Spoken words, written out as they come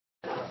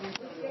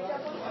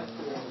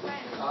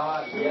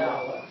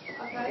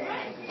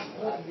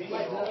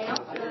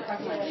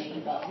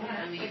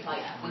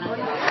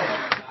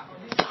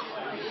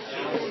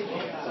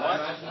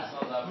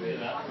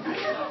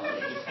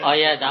Oh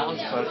yeah, that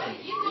one's broken.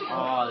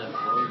 Oh, they're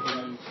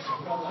broken.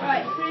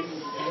 Right, Chris.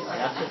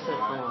 That's just a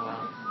cool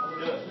one.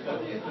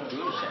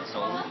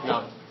 No.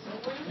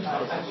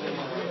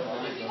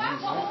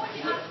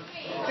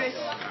 Chris.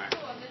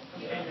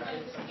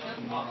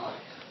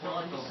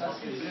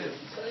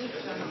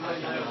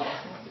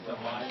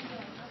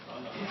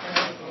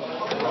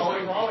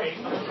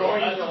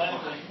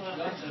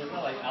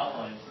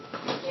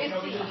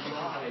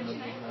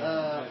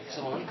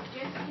 Someone?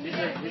 This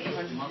is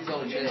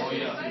 $150 chair.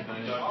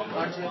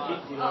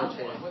 $150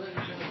 chair.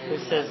 Who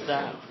says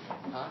that?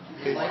 Huh?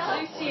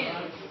 Lucian.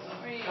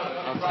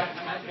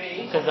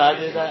 Okay. Because I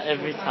do that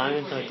every time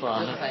in my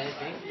class. Doesn't say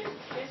anything.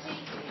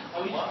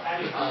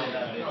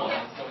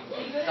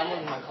 Someone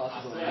in my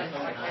class is aware.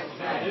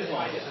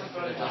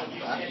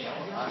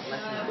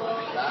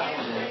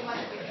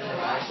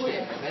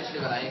 Eventually,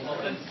 but I ain't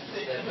going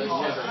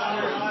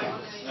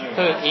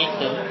Who,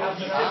 Ethan?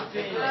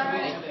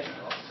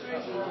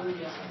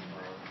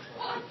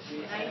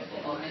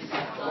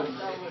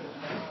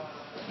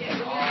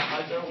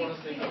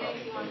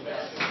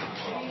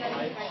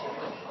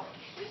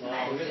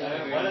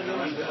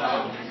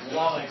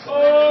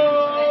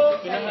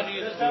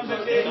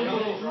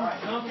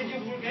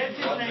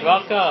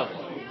 Rocco,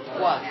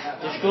 What?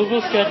 is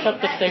Google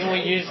SketchUp the thing we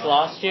used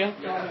last year?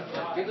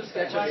 Google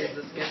SketchUp is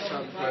the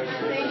SketchUp program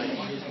that I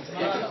use in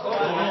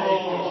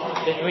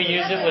SketchUp. Did we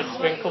use it with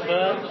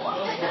Sprinklebird?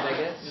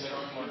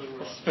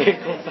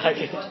 Sprinkle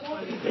Baggage.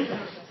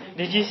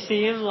 Did you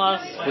see him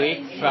last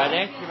week,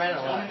 Friday? He ran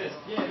a lot.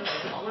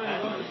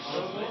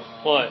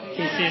 What?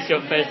 He sees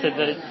your face and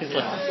then he's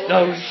like,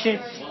 no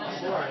shit.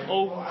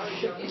 Oh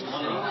shit.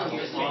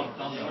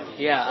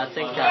 Yeah, I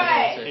think that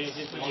Right. was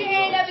it. Put your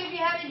hand up if you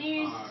haven't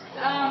used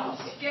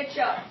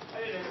SketchUp.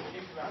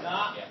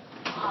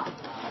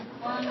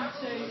 1,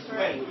 2,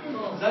 3,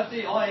 4. That's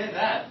the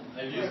that.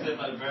 I've used it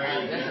but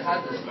very.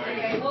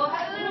 Okay, we'll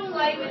have a little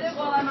play with it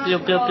while I'm on Pew,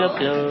 the pew, pew, roll.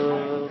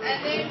 pew.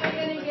 And then we're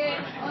going to get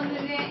on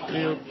the net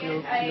and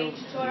get a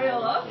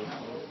tutorial up.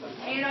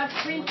 And I've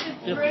printed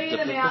 3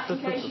 of them out in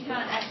case you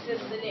can't access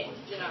the net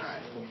tomorrow.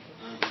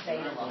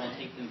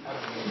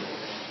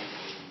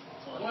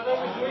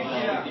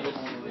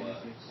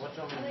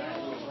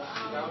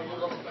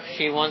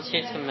 She wants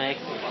you to make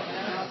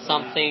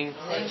something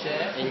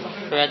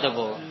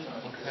incredible.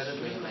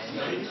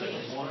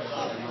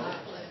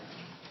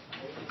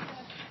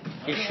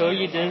 You sure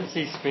you didn't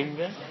see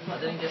Springbear? I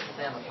didn't get to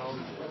say on the phone.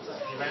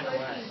 He ran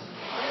away.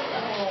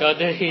 Go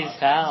to his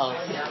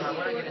house. Yeah, I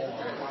want to get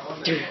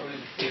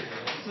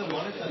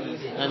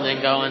into And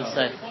then go and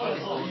say,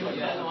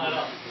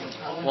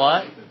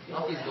 what?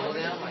 knock his door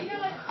down, like,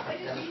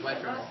 and just wait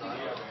for him to start.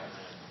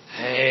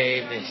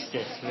 Hey,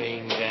 Mr.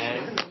 Springbear.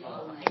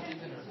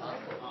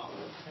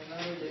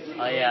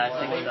 Oh yeah, I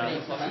think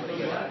so.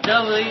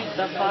 Delete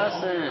the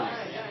person.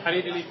 How do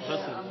you delete the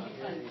person?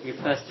 You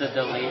press the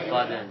delete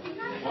button.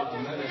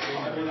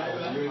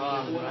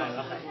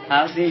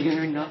 How do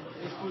you know?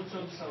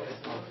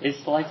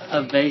 It's like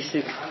a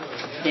basic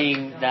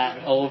thing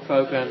that all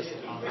programs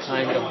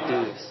kind of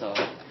do, so.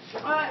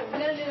 Alright, we're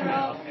going to do the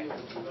roll.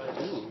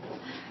 Ooh.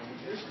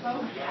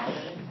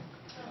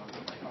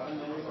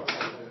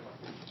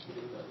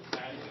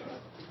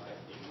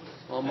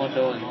 What am I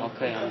doing?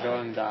 Okay, I'm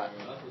doing that.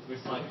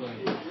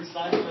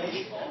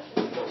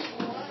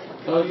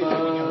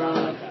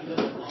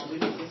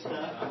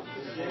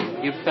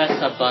 You press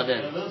a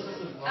button.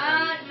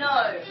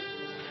 No.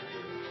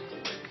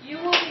 You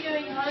will be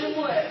doing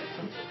homework.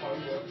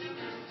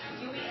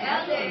 You'll be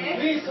out there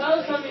doing this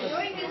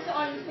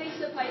on a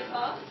piece of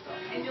paper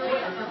and doing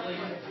it.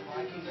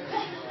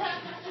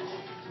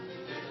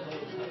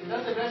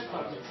 That's the best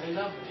part. I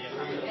love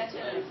That's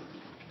it.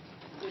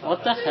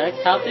 What the heck?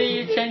 How do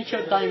you change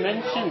your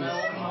dimensions?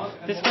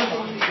 This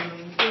one.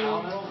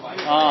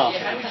 Oh.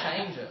 Yeah, how do we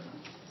change it?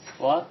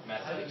 What?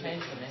 How do we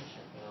change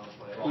dimension?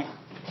 I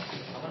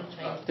want to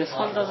change This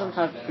one doesn't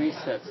have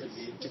presets.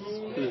 It's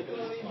good.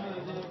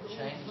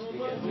 change.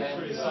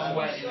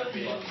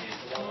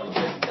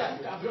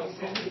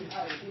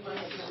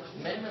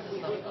 Amendment is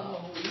not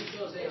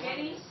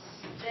Kenny,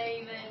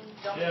 Stephen,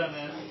 Dominic. Yeah,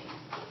 man.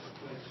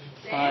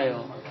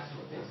 File.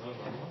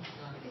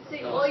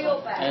 See all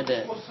your back.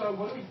 Edit. Don't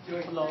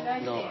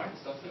No. stare.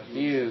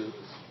 View.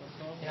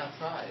 Yeah, I've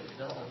tried. It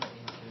doesn't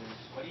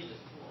let me do.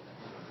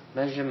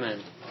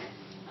 Measurement.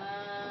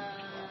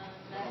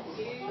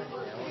 Matthew,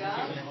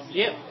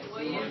 Yep.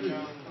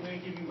 William,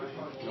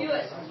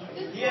 Hewitt,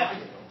 Yeah.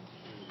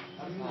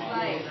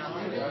 Slade,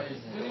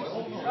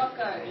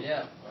 Rocco,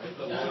 Yeah.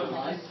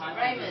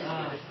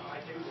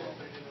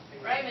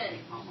 Raymond,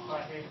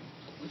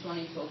 Which one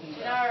are you talking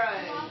about? Naro,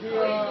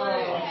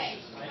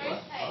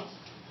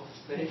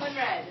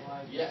 Conrad,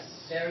 Yes.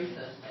 Very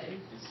Thursday.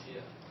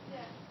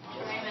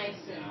 Ray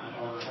Mason,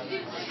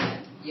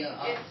 Yeah.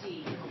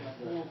 Jesse,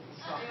 everyone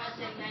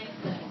say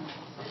Nathan.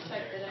 Let's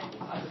hope they don't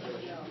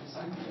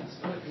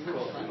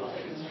do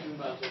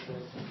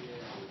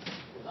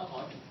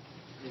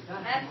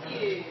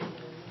Matthew.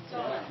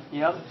 Solomon.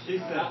 Yep. How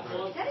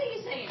do you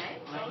say your name?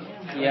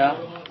 Yeah.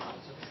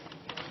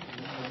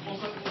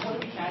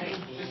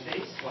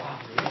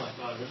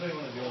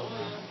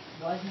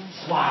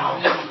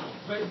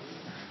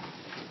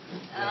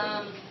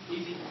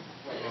 Easy.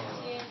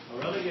 I'd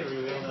rather get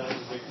revealed as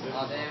a big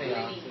Oh, there we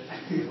are.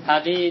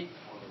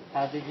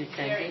 How did you change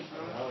it?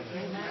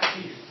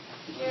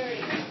 Jerry.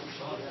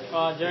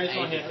 Jerry's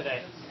not here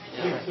today.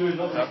 Yeah. Dude,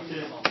 not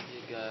You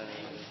go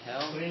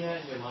hell. Putting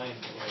that in your mind.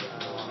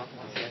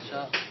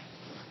 SketchUp.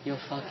 You're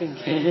fucking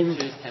kidding.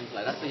 Choose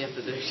template. That's what you have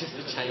to do. Just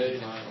to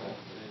change mine.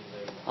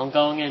 I'm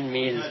going in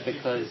meters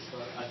because.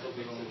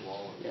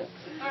 Yeah.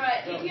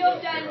 Alright, if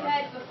you've done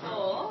CAD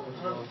before,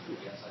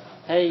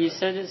 Hey, you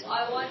said it's.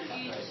 I want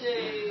you to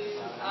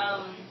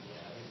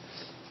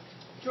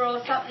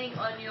draw something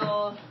on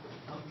your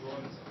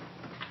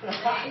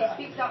face.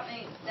 Pick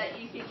something that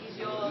you think is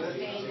your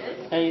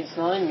standard. Hey, it's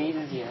not in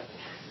meters yet.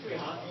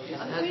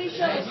 I'm pretty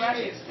sure the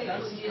graphics people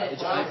do that. Did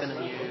you open a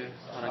new...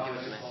 Hold on, give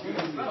it to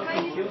me. Okay,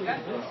 you do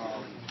graphics.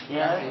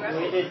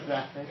 Yeah, we did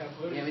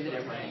graphics. Yeah, we did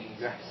everything.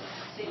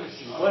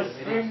 Graphics. What's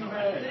in Good the.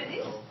 at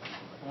this?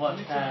 What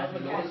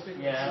CAD?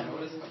 Yeah.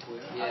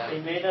 Yeah. They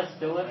made us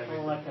do it for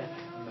like a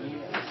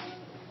year.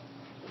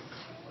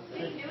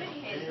 Did you do any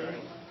hand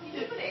drawing? You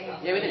did put it.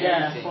 Yeah, we did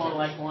Yeah, everything. for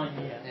like 1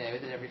 year. Yeah, we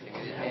did everything. We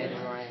did hand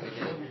drawing, we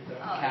did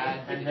Oh,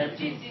 CAD. And then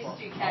did just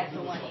do CAD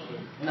for 1 year.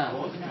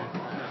 No.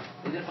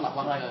 We did it for like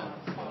one term.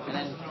 And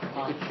then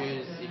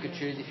you could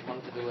choose if you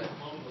wanted to do it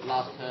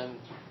last term.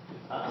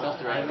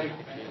 Self-directed.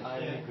 I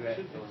regret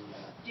doing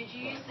that. Did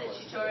you use the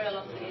tutorial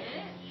off the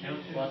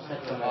internet? What's the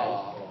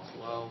tutorial? Oh,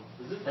 well.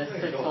 There's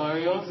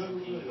tutorials?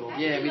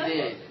 Yeah, we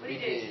did. What do We you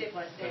do did. step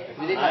by step?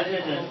 We did I have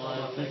didn't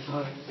want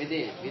tutorials. We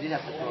did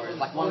have tutorials.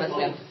 Like one lesson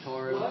we had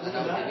tutorials, and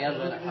obviously we had to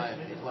learn at home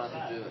if we wanted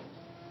to do it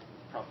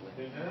properly.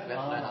 We had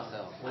to learn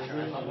ourselves. There's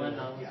heaps of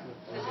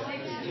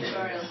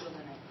tutorials on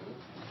the net.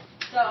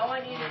 So I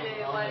want you to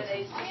do one of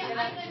these. You're going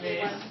to have to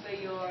do one for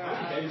your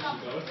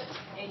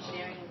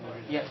engineering.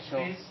 Yeah,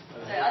 sure.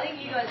 So I think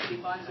you guys will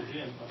be fine.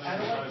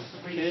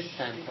 Choose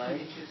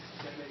template.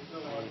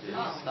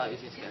 Start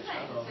using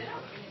SketchUp.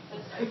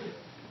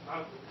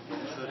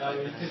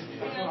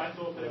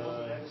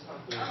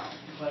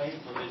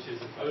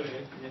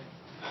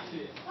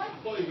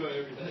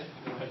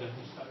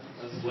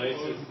 That's way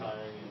too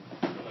tiring.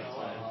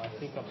 I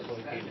think I'm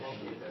going to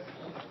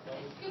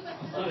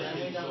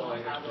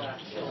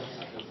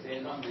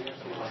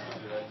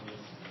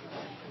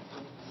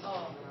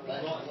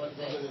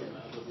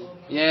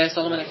Yeah,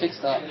 Solomon, I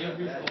fixed that.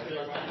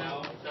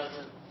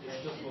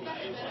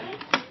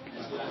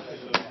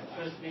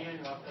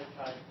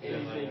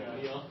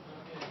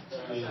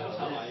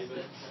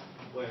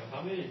 Wait,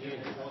 how many did you do?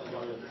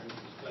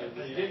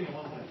 You gave me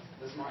one.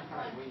 This is my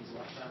card.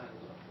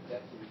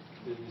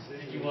 Did you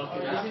see? You want to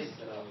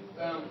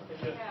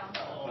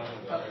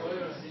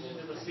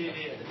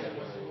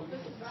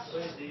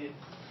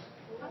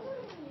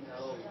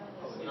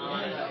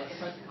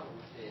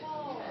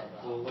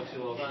well, what's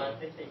your last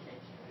stuff? Is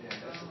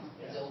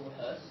it all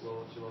rehearsed? Well,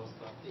 what's your last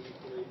stuff?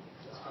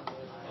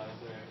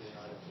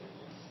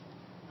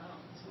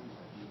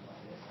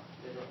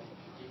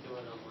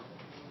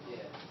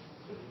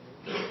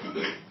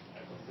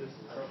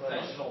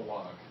 Professional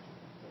work.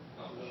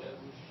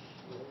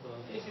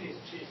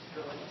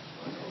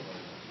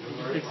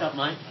 fix up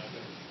mine.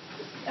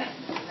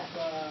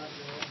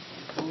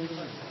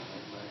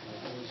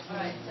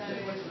 Alright, so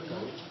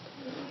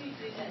you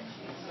do that.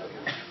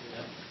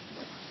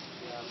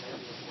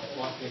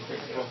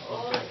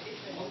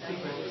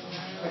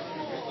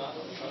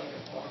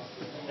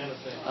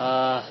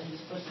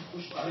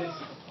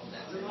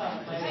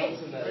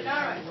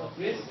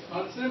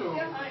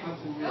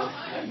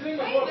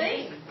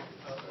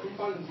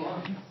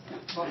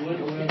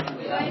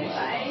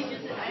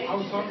 I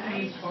was talking to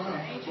his car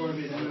for a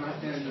bit, and then I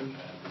said,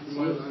 he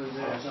was under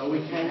there. So we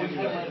can't do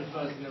that.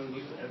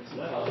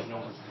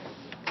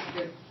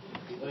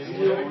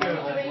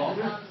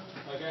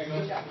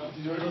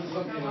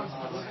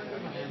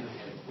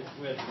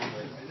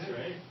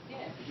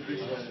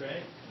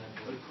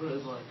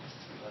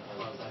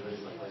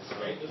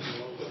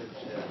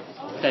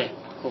 Okay,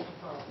 cool.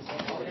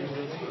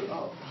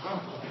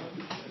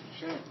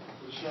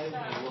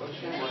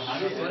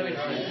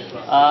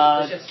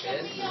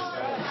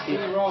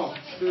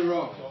 Do it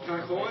wrong. Can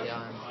I call it?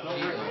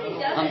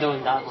 I'm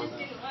doing that one.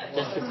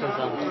 Just because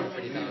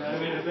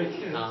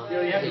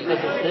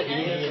because it's the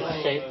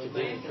easiest shape to do.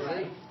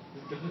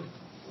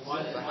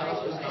 1,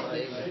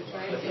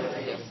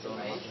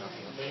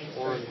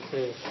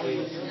 2, 3,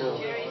 4,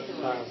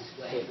 5,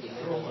 6,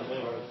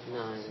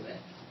 9.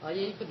 Oh,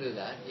 yeah, you could do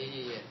that.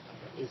 Yeah.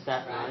 Is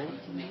that 9?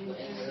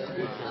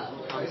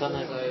 I'm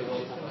gonna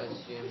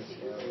assume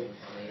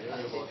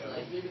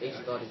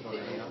each dot is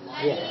different.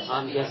 yeah,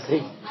 I'm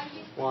guessing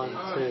 1,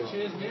 2,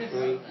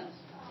 3,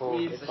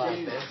 4,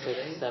 5,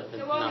 6, 7,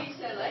 So why were no. you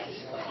so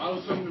late? I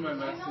was talking to my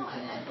master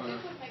teacher.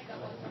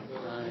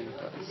 9,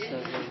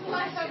 7.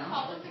 Like, I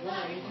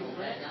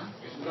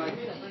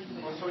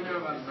was talking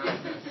about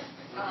math.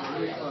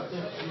 pretty close.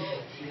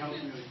 She helped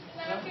me with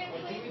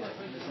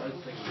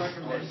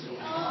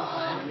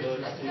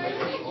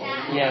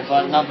Yeah,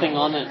 but nothing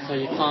on it, so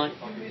you can't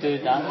do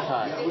that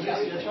side. Oh,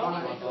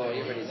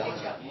 you've already done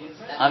that.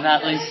 I've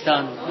at least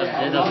done a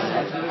bit of it.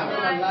 I have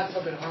my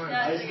laptop at home.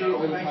 I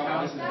still make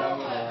houses and I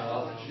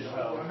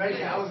make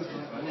houses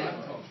with my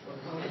laptop.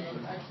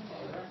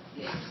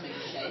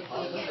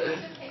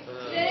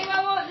 Does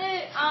anyone want the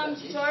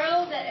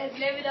tutorial that has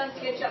never done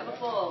SketchUp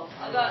before?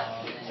 I've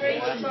got 3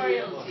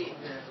 tutorials here.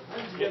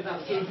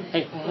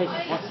 Hey,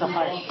 what's the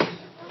height?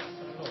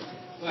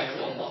 1,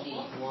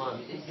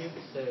 2,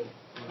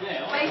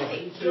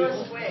 Basic, draw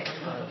a square.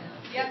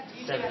 Yep,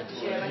 you do have to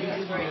share, but you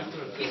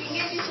can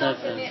get yourself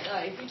the net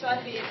though. If you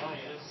type in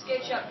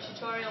SketchUp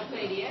tutorial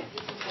PDF.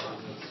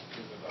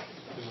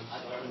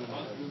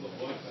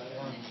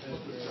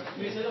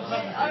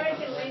 I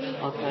reckon Lenny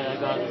will Okay, I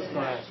got it.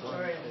 Square.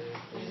 tutorial.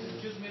 It's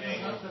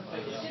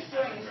just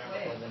drawing a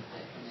square.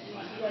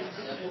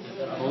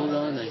 Hold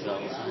on, I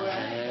got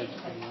it.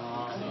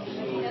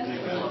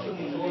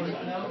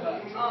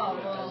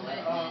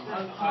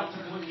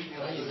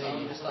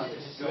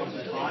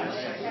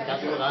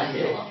 That's what I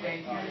did.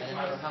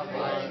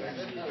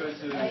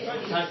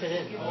 Type it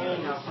in.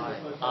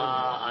 I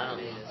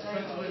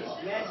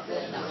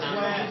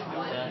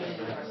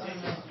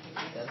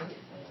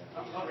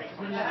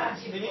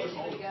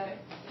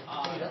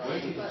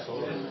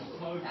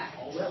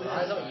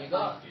don't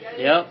know.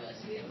 Yep.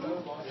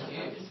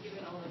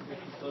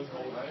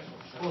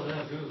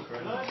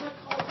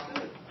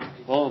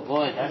 Oh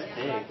boy, that's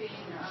big.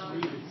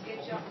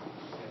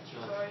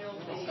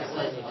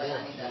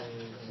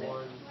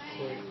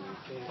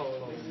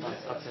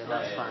 Okay,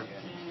 that's fine.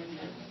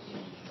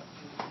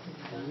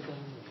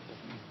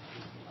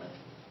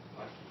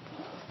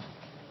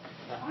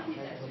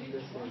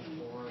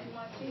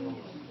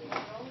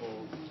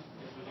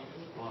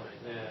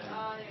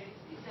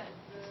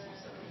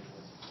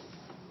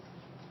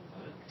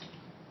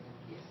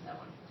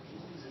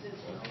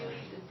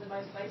 It's the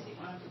most basic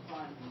one I could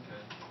find.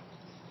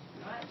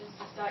 Right, just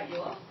to start you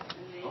off.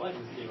 I like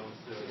this game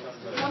still.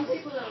 Some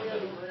people are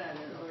really good at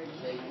it already.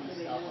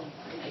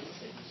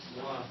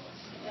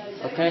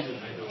 Okay.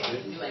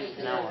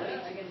 Now what?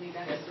 They're going to be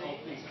back at school.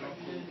 This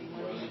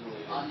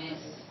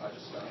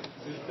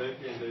is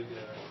Doki and Doki,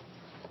 right?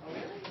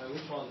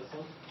 Which one? This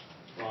one?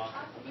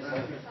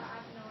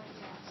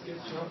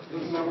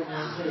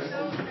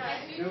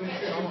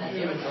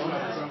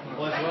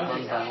 One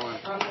by one.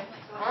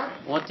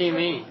 What do you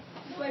mean?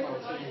 Well,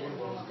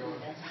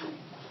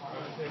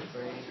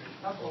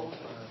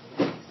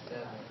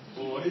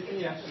 what do you think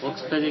you actually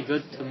Looks pretty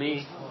good to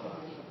me.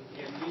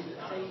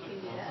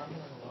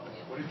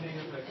 What do you think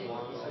is like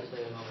one?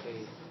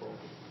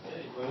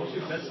 What's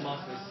your best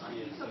master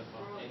skill so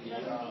far?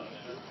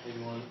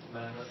 81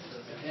 man.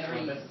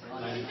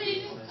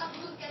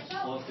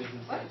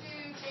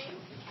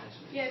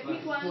 Yeah,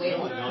 pick one.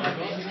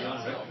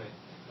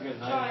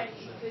 Try it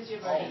because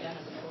you've already done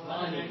it before. I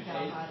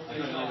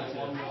don't know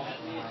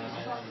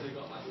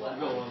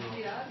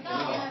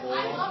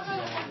how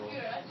hard it is.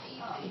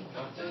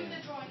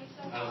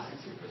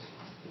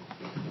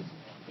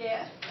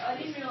 Yeah, I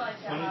didn't realise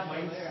how hard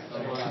they were.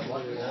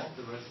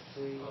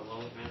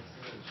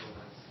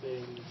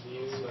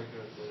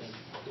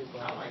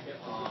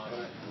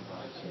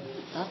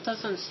 That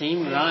doesn't seem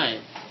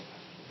right.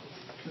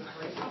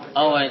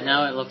 Oh wait,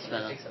 now it looks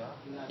better.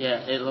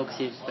 Yeah, it looks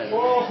heaps better.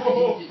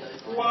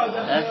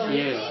 That's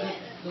you.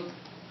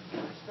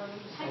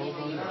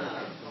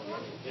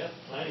 Yep,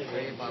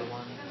 3 by 1.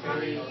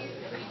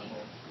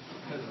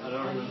 I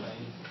don't remember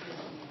any.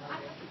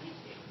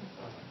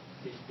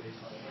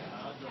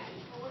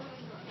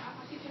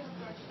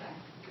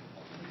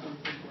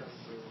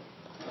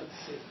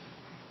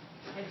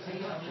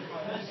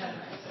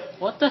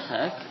 What the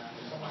heck?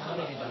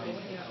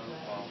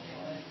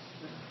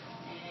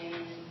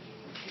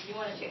 You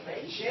want to check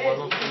these? One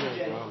of them is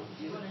wrong.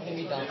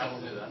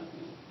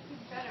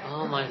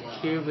 Oh, my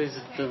cube is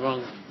the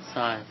wrong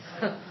size.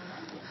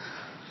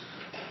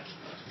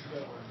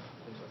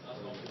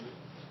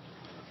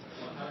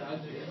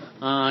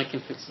 I can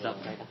fix it up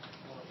later.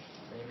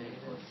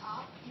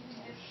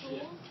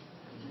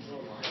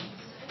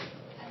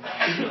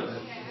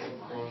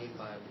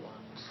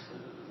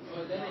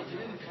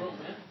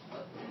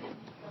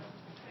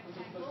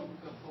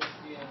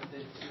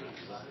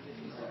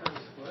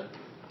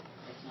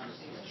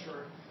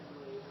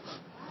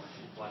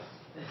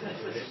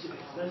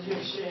 Does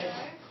your share?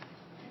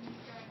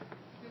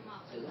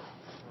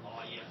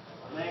 Oh yeah.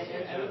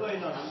 Everybody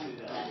knows how to do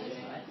that.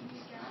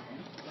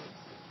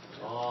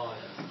 Oh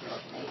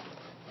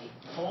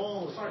yeah.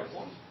 Oh, sorry.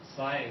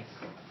 Science.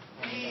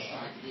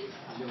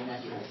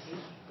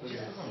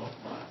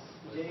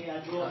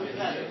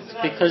 It's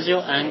because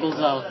your angles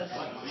are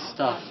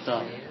stuffed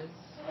up.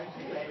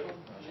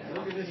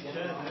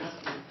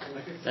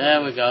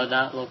 There we go,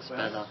 that looks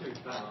better.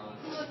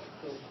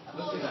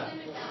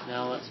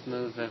 Now let's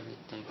move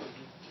everything.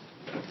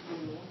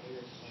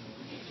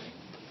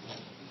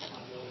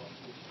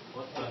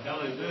 What the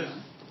hell is this?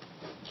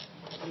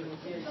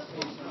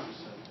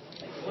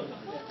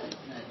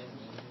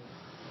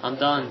 I'm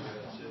done.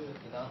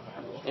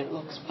 It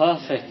looks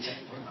perfect.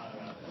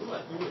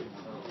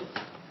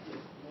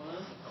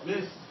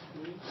 It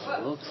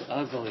looks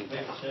ugly.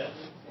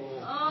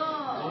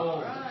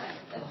 Oh, right.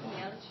 That's from the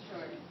other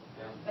tutorial.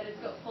 But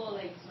it's got 4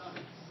 legs, not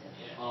 7.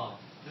 Oh,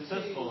 it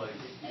says 4 legs.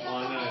 Oh,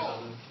 no, it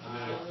doesn't. I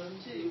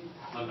 2.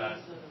 My bad.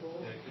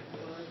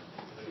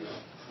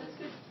 That's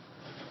good.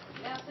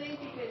 Now see if you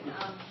can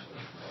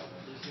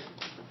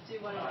do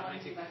one and one back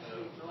to your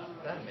drawing.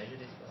 Did I measure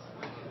this?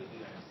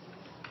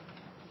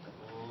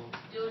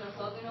 Do an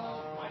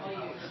orthogonal or you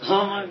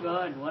Oh my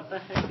god, what the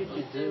heck did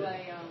you do do? a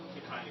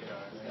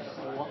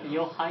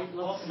Your height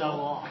looks so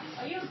off.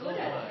 Oh, you're good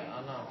at it.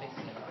 Oh no, I'm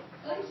fixing it.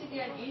 At least if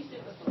you haven't used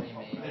it before.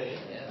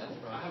 Yeah, that's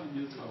right. I haven't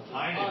used it. Oh, you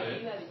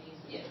haven't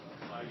used it yet.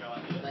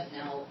 But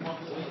now,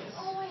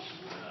 Oh, I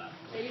hate that.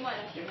 So you might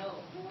have to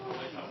help.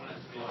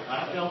 I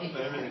have to help with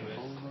everything, man.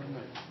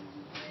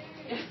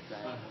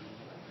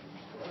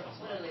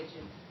 What a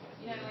legend.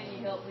 You know when you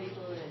help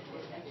people, it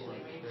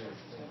actually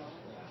reinforces your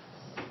knowledge.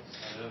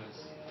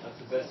 That's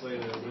the best way to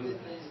really.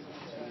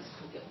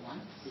 get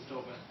one. Good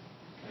job, man.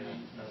 Very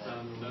nice.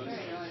 I'm going to... And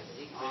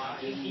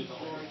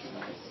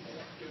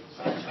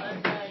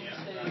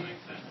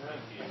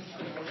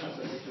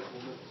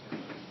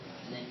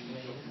then you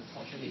can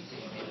contribute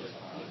 6 meters.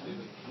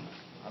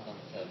 I've done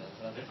 7, so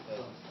that's the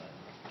first mistake.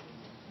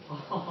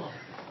 Oh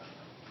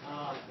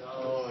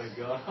my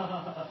god.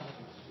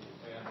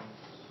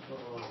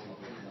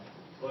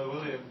 Boy,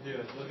 William,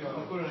 here, look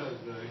what I was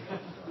doing.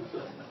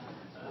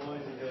 What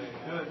is he doing?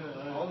 No,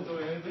 I'm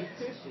doing anything.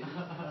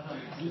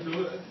 You do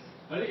it.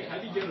 How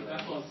do you get it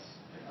back on?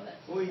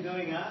 What are you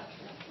doing, Ash?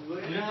 You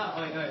know how,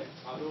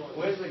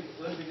 where's the oh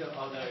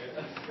no.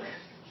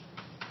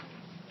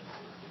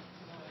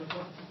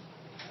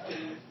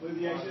 Where's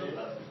the actual?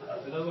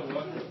 It doesn't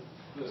work.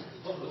 It's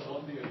not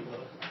responding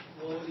anymore.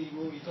 What are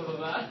you talking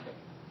about?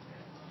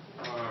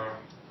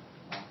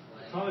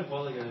 Can't be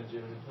bothered going to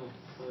gym.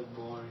 It's so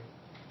boring.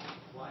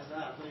 Why is that? I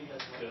thought you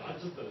guys wanted I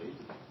just deleted it.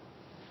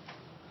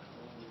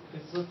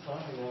 It's so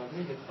tiring now. I'm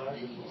going to get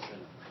tired before.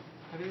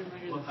 How do you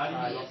measure Well, the how do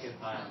size? you not get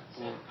tired?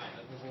 Well,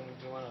 if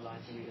you want to lie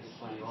to me, it's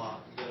fine. You are.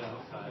 You get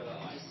out tired.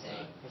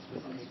 What's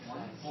specific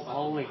size?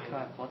 Holy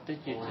crap, what did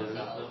you do?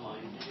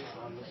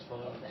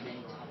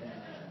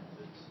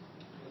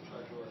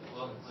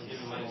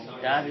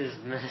 That is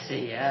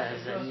messy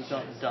as, and you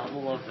got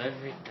double of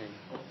everything.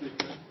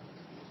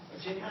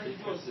 Jenny, how do you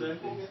draw a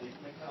circle?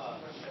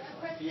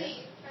 Press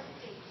C.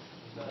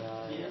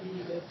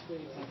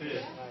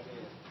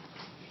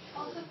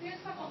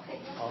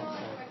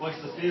 Well,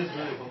 Sophia's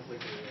really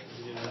complicated.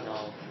 You know? No.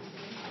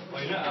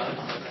 Well, you know Alex.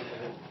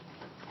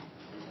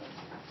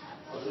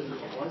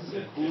 What's so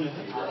cool?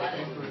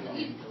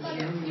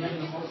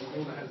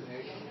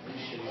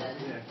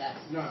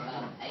 No.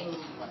 8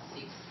 plus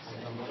 6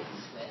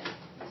 square.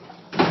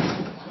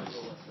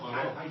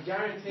 I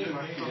guarantee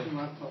my fucking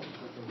laptop is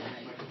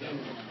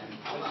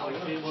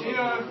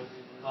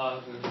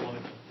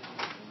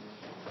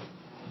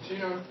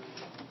Chino.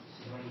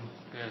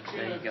 Yeah,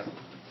 there you go.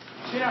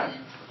 Chino.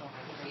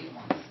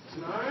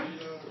 No.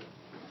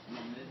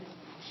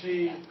 Chi, a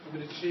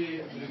bit of chi, a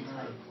bit of no.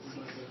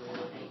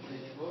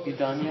 You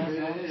done yet?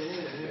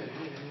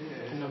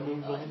 Can I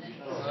move on?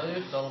 No,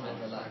 just Solomon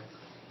relax.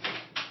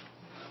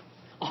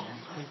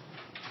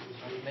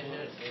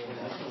 Measure it.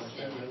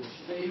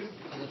 Steve.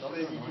 I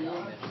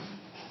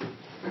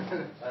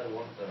don't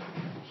want to.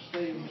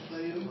 Steve.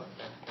 Steve.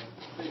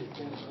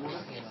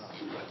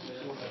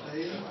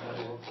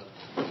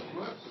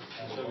 What?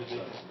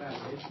 Bad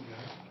nation,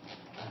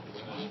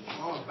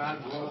 oh, bad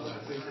world. I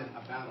think it's a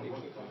bad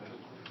world.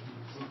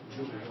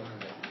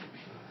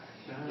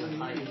 Oh,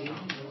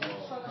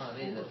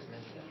 these are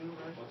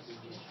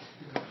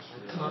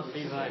Can't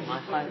be right, my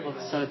height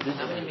looks so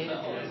How many different.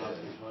 meters?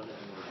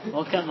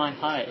 Look at my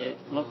height, it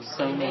looks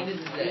so much.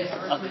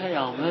 Okay,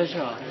 I'll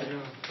measure.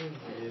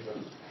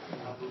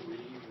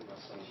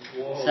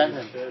 7. 7.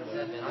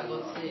 I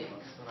got 6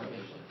 when I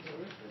measured.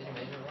 Did you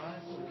measure right?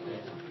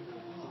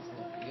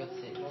 You got 6.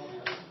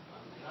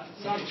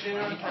 Did you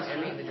count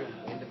every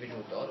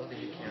individual dot, or did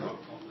you count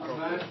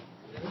properly?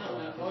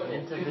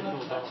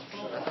 Individual dots.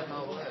 That's not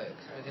how it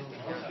works. We didn't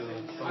count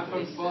from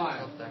iPhone this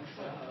 5.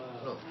 subtraction.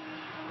 Look,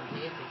 from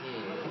here to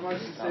here. How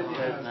much you Stop said you it,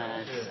 had?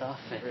 man, stop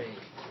 3, it.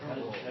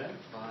 4,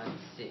 5,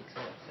 6, 7.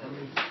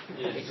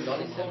 Each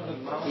dot is 7.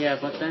 Yeah,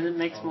 but then it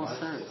makes more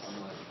sense.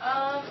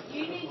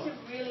 You need to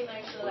really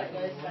make sure that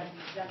goes back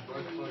exactly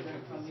where you got it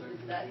from,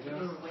 because that is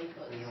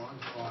weaker. Yeah.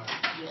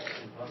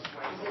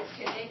 It's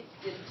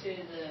connected to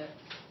the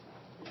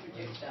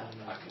projector.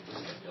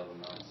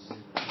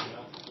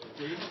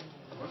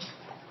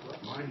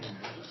 Mine,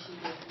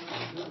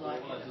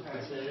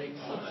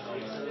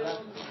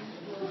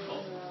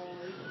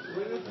 Show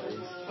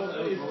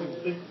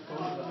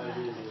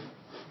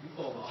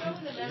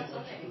them that's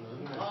on there.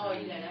 Oh,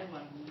 you don't have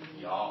one.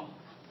 Now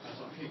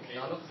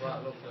look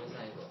right, look from this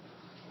angle.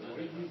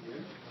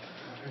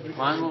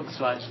 Mine looks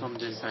right from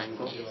this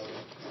angle.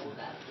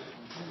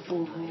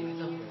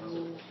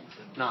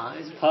 Nah,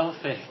 it's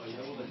perfect.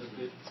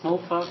 It's more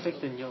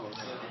perfect than yours.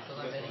 So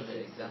I'm measuring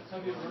That's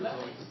Have you ever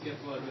get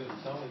what it is?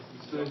 I'll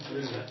show you.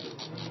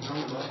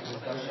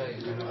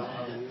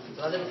 So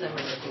I did the same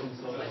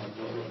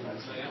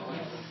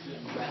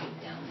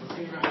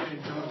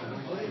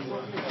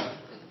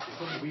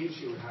Weird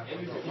shit would happen.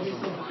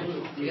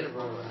 You get a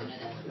roll with it.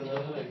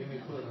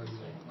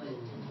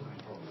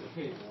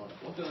 Hey,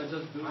 what did I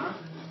just do? Alright.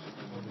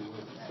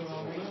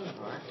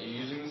 Are you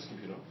using this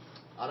computer?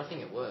 I don't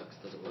think it works.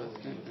 Does it work?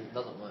 It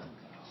doesn't work.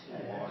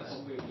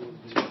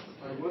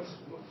 What's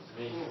I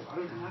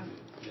don't have it.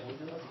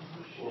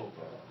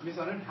 Miss,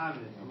 I don't have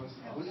it.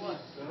 What do you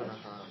search?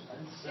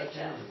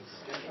 SketchUp.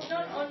 It's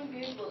not on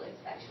Google, it's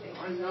actually I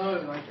on know,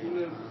 like, you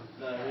know.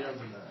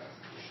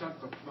 Shut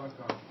the fuck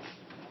up.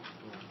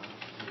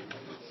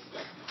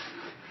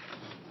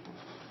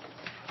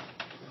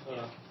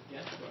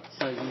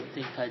 So you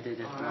think I did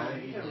it wrong? I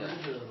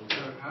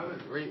don't have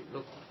it.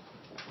 Look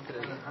at I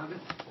it. don't have it.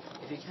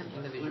 If you count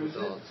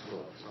individual dots,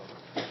 look.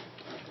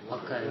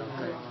 Okay.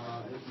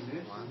 1, 2,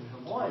 3,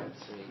 4, 5,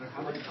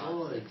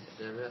 6,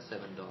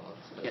 7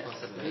 dots. But Yes. it's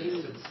not 7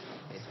 pieces.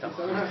 It's I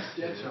don't have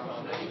SketchUp. 4,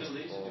 Well,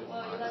 you'll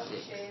 5, have to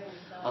 6. share and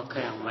stuff.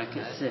 Okay, I'll make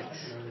it 6. And you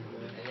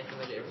can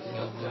measure everything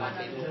else. There might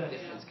be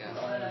different scales.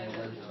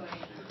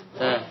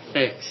 There,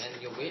 fixed.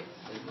 And your width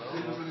as well.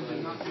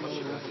 What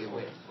should be your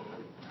width?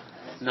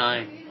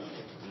 9.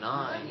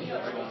 9.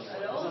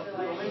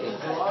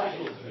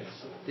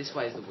 This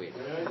way is the width.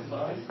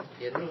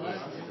 Here to here is the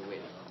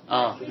width.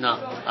 Oh, no,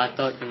 I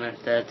thought you meant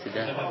there to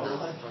there.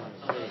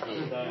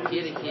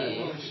 Here to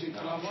here should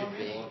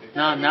be.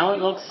 No, now it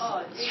looks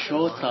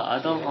shorter. I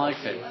don't like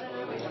it.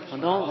 I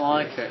don't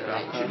like it,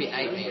 It should be Rocco.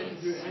 8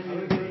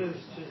 meters.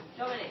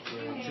 Dominic,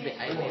 Should be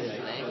 8 meters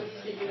length.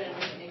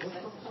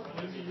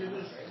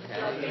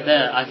 Okay.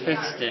 There, I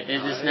fixed it.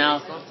 It is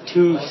now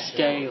to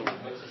scale.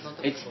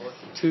 It's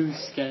to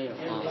scale.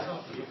 do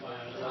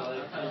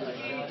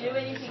you do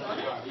anything on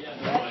it? Do you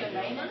have your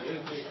name on it? Do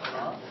you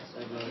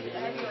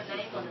have your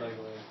name on it?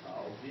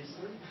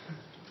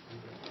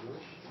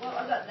 Well, I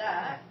got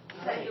that.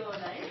 Is that your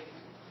name?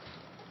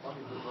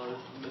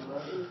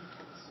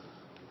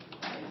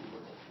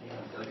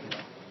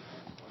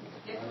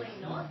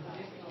 Definitely not.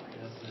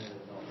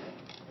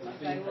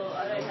 Okay, well,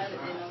 I don't have it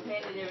then. I've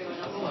handed everyone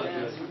else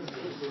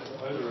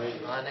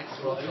around. Next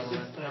roll,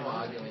 I'm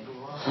arguing.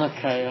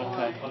 Okay.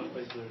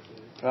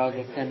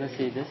 Rocco, can I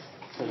see this?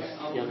 Because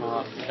you're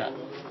not up to that.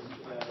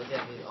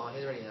 Yeah, he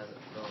already has it.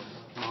 So.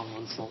 Mom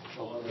wants some.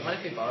 You mind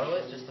if we borrow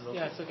it just to look?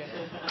 Yeah, it's okay.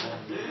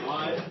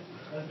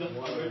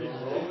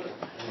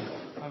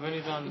 I've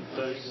only done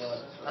those.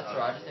 That's all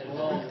right. Just need to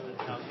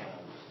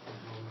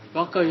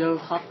Rocco, you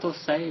have to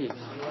save.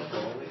 What do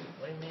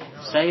you mean? No,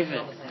 Save it's it.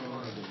 not the same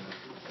one.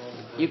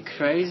 You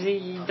crazy?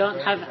 You don't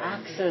have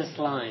access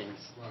lines.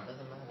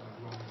 Doesn't matter.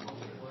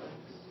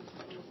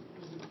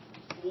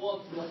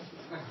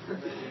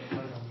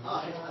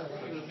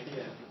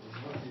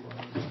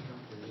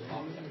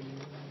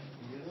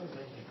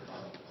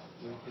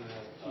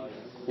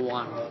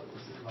 One.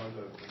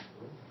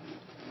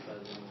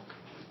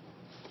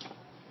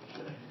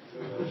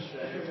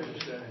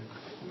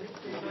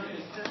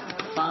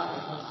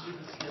 I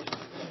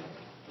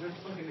don't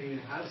fucking even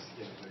have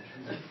SketchUp.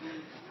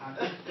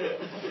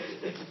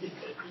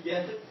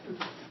 Yes.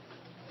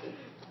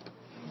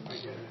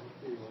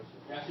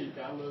 Actually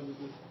downloaded this.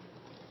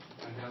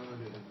 I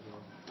downloaded it as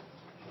well.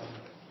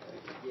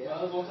 Yeah, I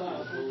was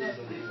watching. Yeah,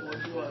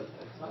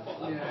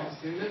 I've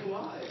seen it.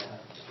 Why?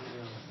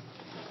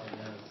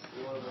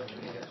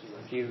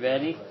 You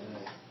ready?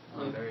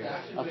 I'm very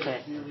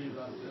Okay.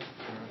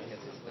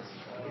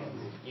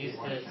 Use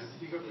this.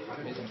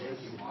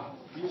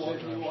 You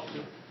watch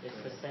it. It's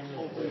the same as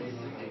this.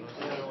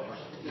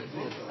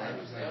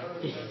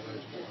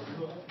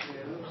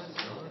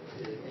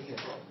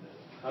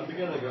 How's it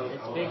gonna go?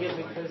 It's bigger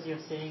because you're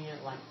seeing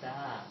it like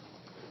that.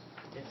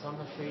 It's on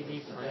the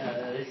 3D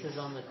plan. This is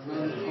on the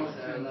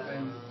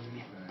 2D.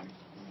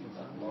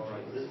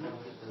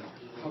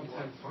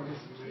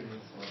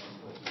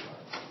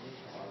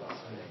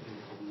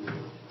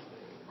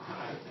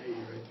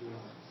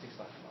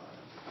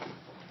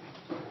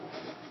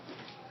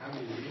 How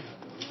many do you have?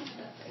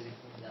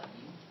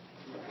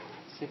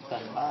 6 by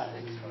 5.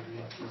 It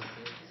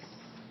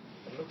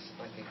looks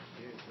like a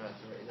cube. No, is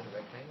it a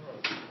rectangle or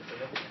it's a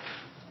rectangle?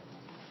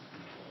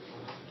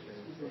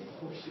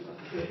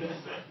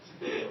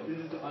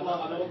 I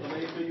know what the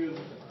main thing is.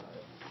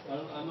 I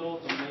know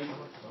what the main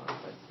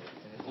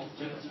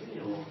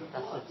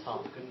That's the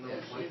top.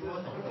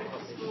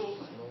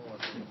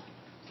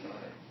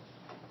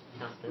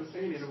 Count this. Let's see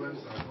it on the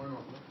website. Why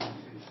not?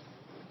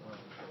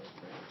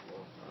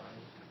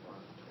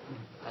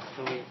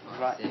 Actually,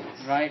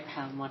 write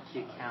how much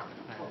you count,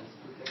 man.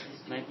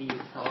 Maybe you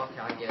Oh, count.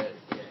 okay, I get it.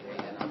 Yeah,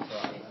 that's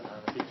right.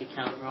 Did you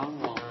count wrong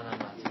or? No,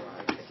 that's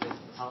right. Because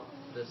How?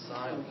 the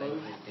side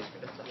length is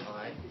different. It's the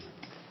height.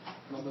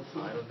 The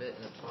side of it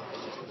and the top is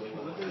just a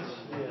little bit.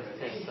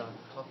 Okay, so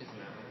Top is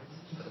narrow,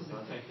 but the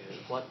side is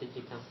big. what did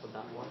you count for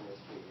that one?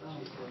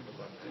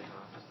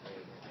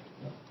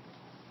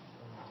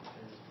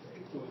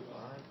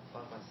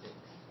 5 by 6.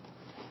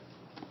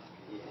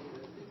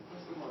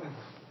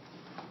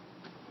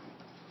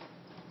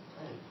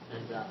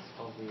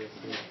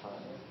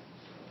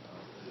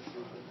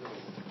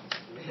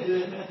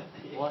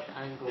 What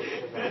angle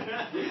should I?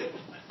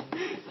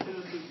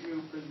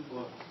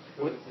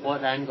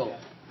 What angle?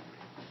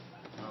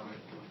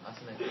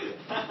 Asymmetric.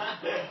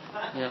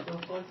 Yeah.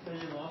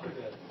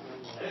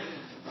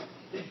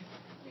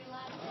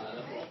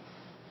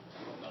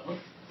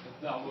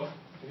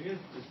 Can you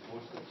guys just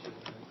watch that shit?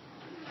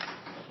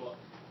 What?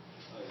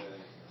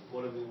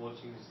 What have we been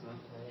watching just now?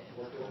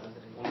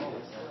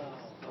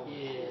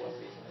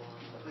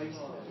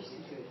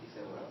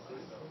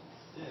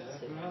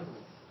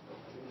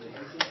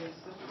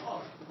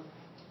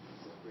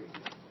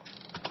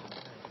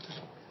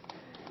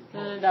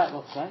 That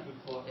looks right.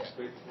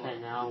 Okay,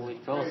 now we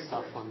draw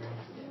stuff on there.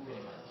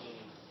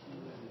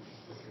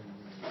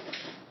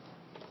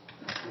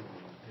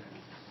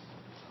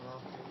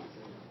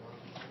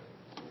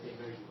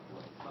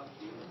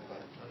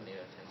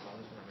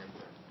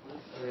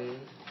 Three,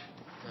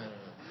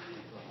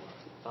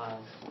 five,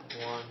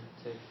 one,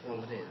 two, three.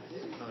 Well, it is.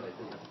 No, it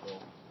isn't. That's four.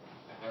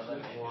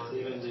 One,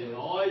 two, three.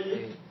 No, it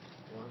is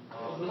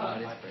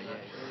three,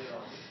 yeah.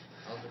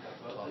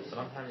 But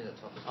I'm planning the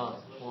top as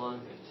well. One,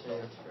 two,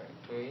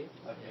 three.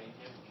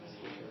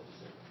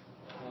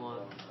 One,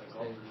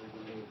 two,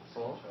 three,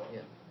 four.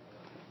 Yeah.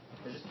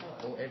 It's just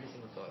every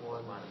single dot.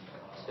 One,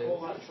 two,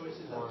 one, two,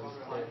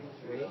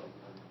 three.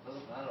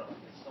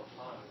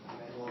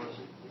 One,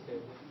 two,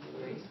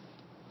 three.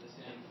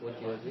 Would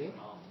you agree? I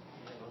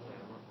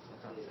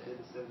can't say it.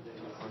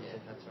 Yeah,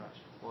 that's right.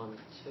 One,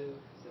 two.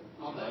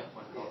 One,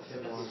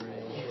 two,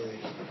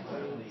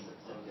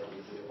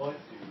 One,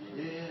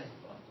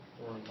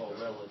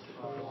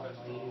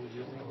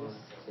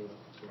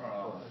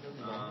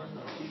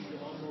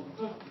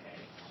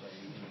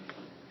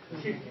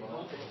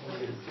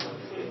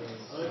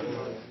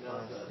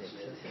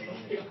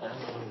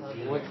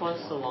 which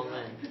one's the long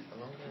end?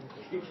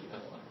 It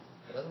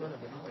doesn't matter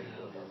which way you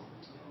go.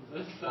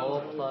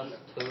 4 plus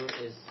 2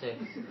 is 6.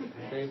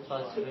 3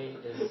 plus 3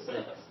 is 6.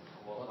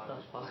 What the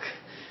fuck?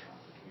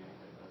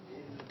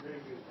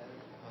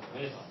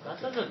 That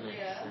doesn't make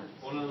sense.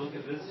 Want to look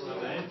at this I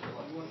made?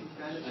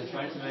 I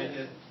tried to make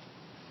it,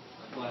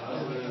 but it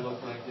doesn't really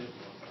look like it.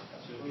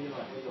 Should be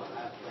like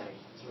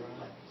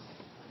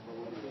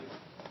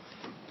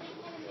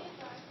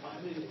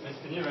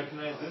can you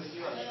recognize this?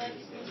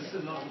 This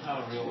is not how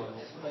a real one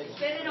looks. It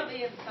better not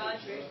be a card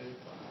trick.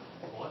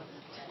 What?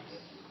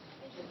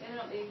 It better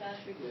not be a card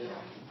trick.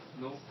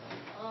 No.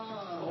 Oh.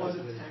 I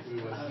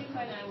think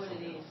I know what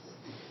it is.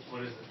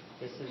 What is it?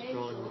 This is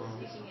drawn wrong.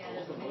 Sticking out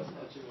of the pencil.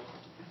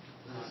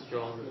 This is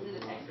drawn wrong.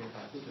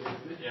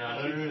 Yeah,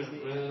 I don't really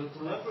look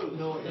like it.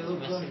 No, it's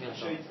missing a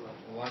dot.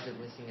 Why is it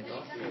missing a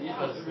dot?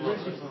 Because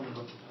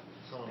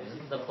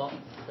the bottom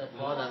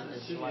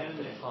is like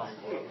the top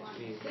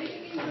view.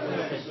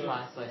 This is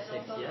 5 by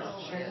 6, yes?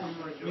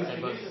 They're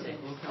both 6.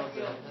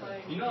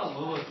 You know how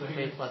low it's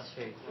 3 plus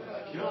 3.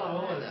 You know how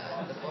low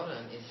The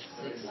bottom is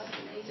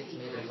 6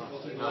 meters long.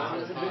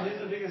 No, that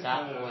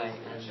way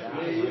and that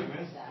way.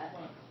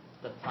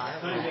 The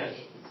 5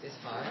 way. This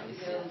height is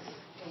 6.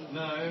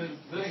 No, it was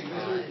doing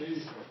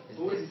This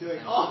What was he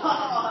doing?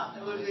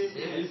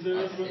 He's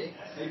doing this.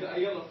 I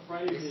got a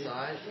frame This here.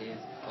 side is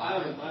I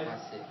have 5 a by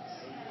knife. 6.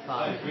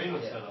 5 green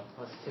looks better.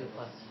 plus 2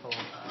 plus 4.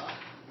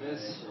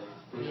 This.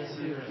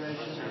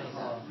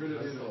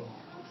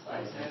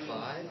 And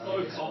 5. So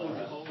cold.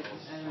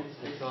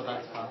 You sure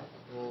that's 5?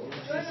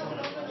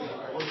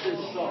 What's this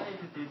stop?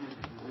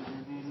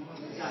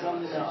 Some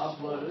that are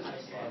uploaded,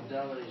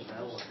 downloaded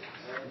now.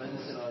 How do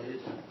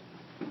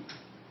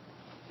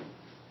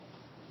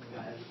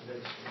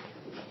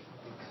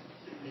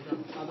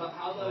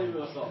you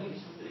stop?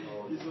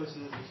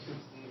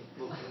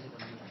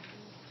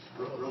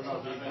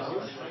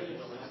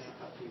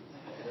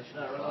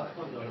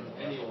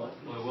 Anyone?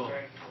 I will.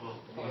 Okay,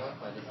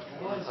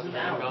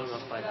 I'm going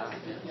off by that.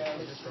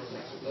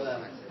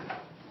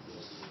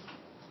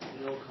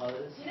 You know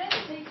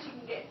the things you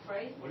can get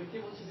free? What do you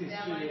think? What's this?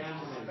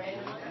 Download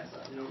random.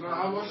 No, I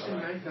watched him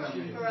make that.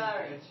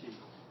 Ferrari.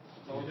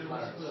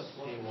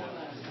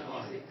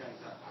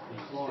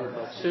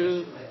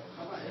 Two.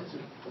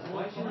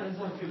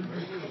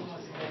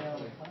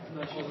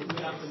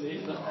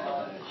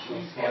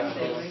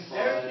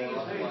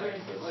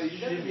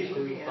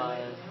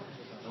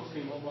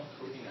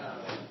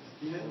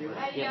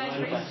 Yeah,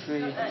 2 by 3.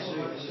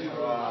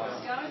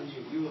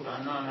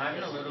 No, I'm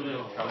having a little bit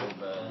of trouble,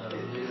 but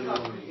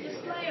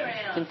just play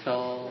around.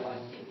 Control.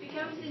 It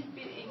becomes a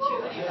bit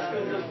intuitive.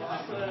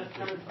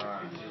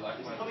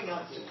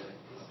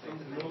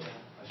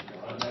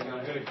 I'm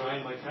going to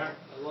grind my carrot.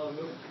 A lot of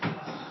milk.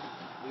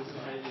 This is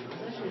how you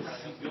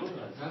do it.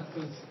 That's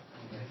because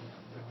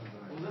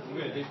I'm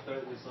going to deep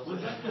throat this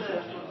sausage.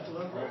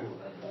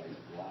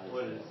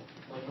 What is it?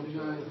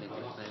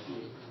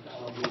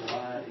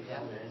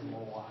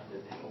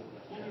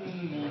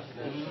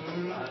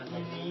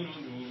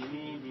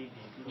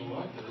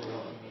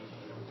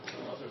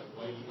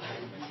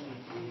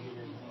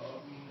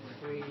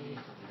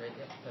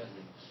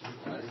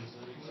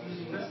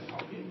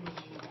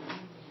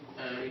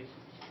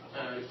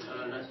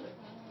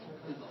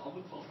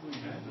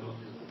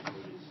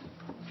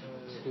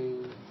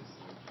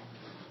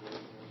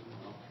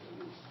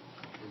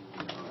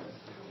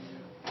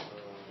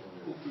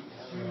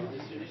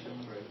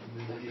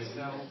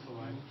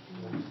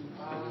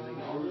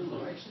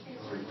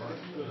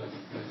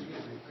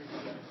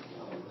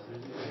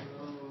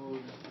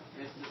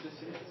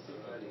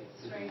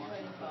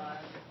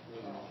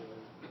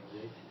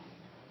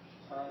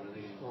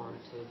 1,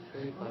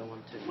 2, 3 by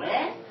 1, 2. No, on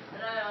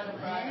a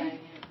Friday.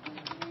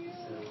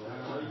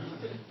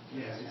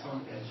 Yeah, it's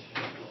on edge.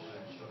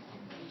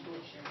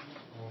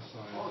 All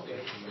sides.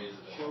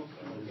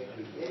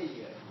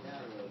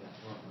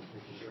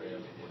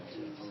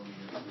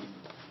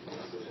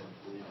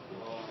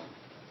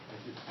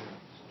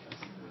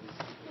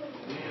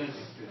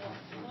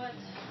 What?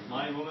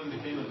 My woman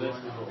became a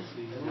vegetable.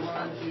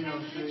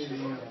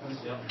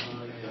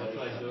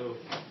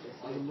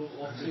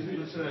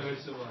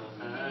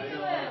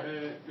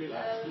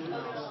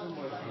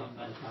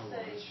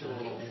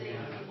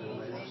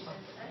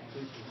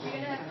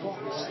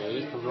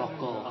 Sake,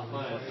 Rocco.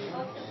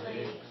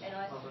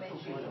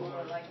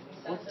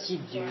 What's he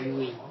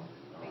doing?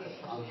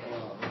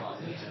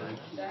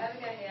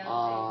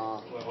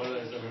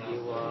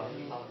 You were.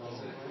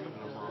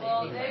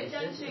 Well, they've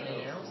done 2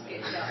 years of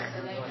SketchUp, so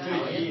they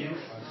know.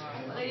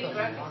 Well, they did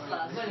graphics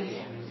last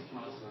year.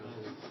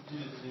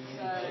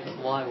 So,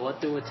 Why? What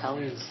do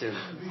Italians do?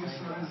 there's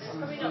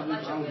probably not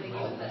much I'm going to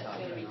give that's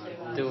going to be too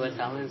hard. Do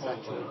Italians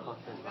actually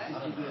fucking? I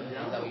don't know. Is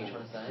that what you're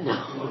trying to say?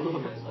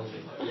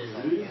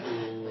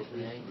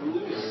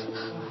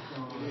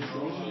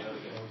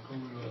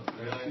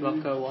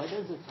 Rocco, why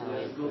does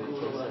Italian food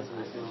taste so nice?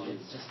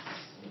 It's just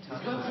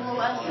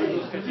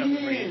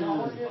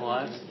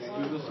What?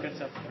 Google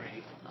SketchUp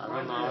 3. I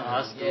don't know.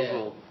 Ask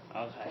Google.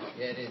 Okay.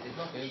 Yeah, it is. It's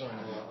not Google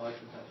anymore.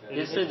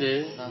 Yes, it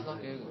is. No, it's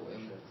not Google.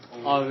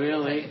 Oh,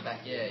 really? Take it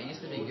back. Yeah, it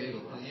used to be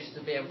Google. You used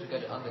to be able to go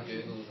to under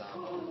Google's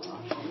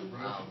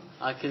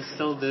I can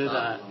still do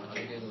that. under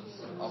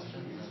Google's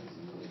options.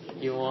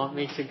 You want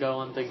me to go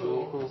on the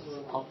Google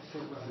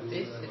option?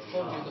 It's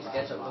called Google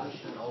SketchUp, but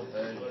it's an old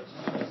version.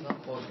 It's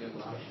not called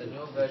Google. The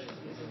newer version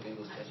isn't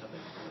Google SketchUp.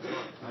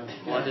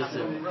 What is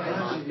it?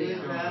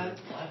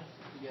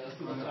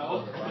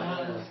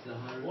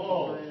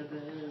 Whoa.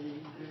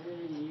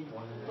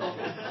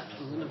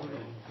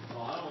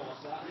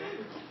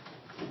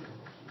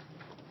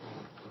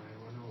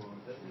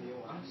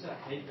 I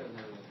hate that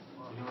movie.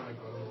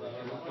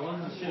 The one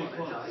with shit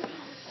quotes.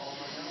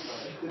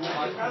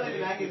 Apparently the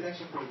manga is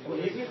actually pretty good.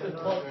 Even if the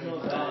plot's not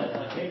bad, I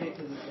hate it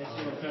because it's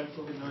your friends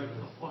talking about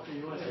what the fuck are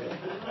you watching?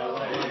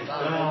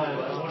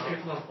 I'm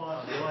watching for fun.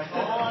 You're like,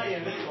 oh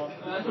yeah, this one.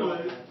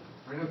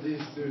 I know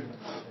these two.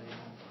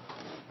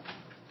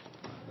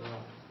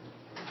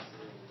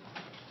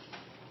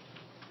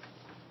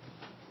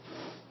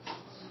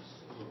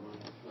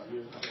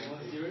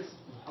 Serious?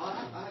 I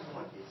have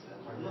one piece.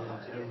 I'm not up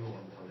to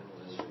everyone.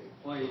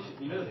 Well,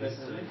 you know the best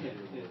thing?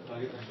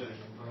 I'll get the show.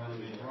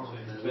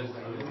 Best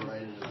thing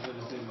I've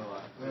ever seen in my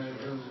life.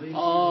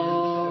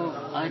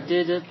 Oh, I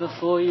did it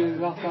before you,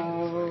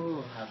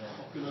 Rocco.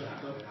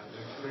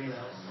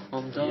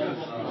 I'm done.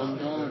 I'm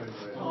done.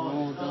 I'm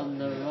all done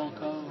the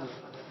Rocco.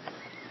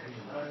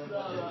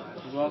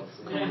 Rocco.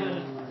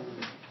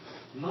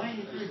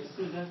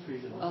 93% that's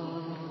reason.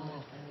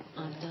 Oh,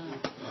 I'm done.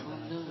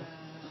 I'm done.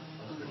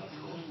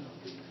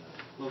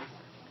 Look,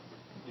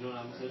 you know what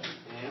I'm saying?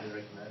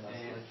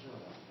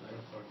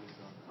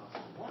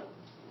 What?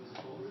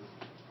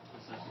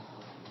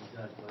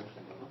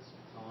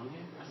 On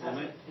here?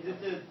 Is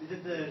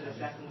it the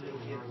assassin little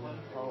kid one?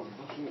 Oh,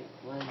 shit.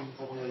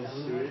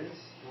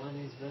 One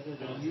is better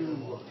than you.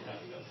 Look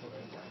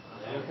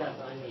at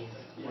Onion.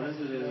 What is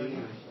it?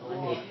 Onion.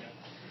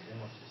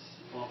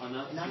 Oh,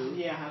 enough.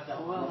 Yeah, I have that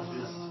one.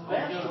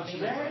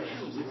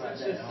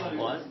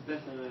 What?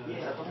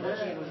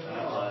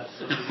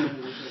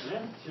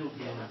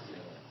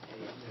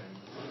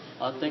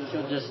 I think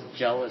you're just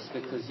jealous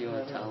because you're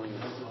Italian.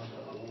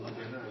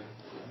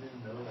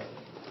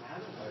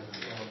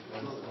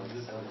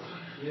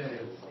 Yeah.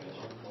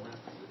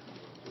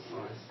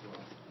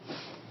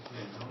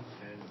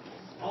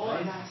 Oh,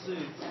 that's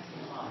it.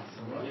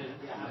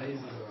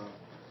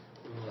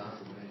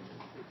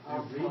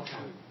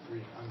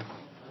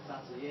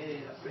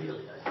 That's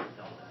really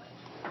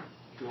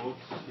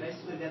George.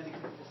 basically they have to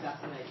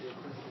assassinate the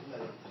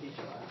principal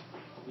teacher, right?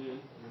 Yeah.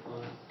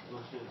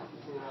 Not shit.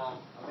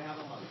 I have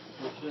one.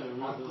 Not shit.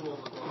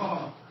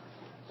 Oh,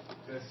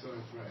 that's so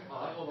right. I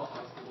like all the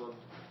high school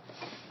ones.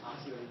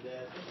 Ask you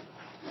dead.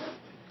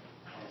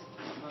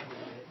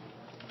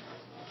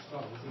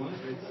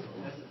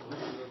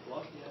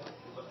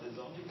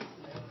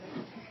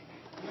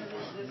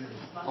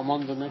 I'm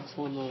on the next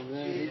one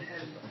already.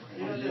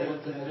 You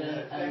want the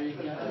red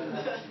arigato?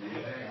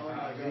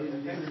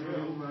 Thank you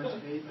very much.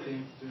 8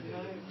 things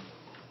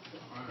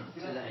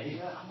today.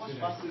 How much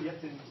faster you have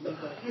to move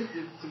that?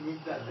 To move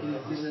that thing?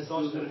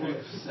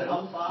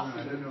 How fast? I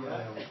don't know what I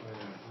was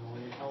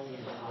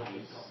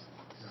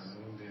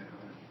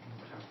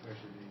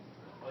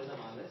What is on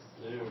my list?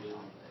 Literally.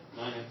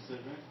 9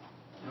 episodes, right?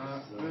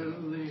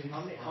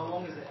 How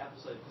long is the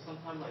episode? Because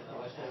sometimes like the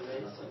West End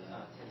is like 10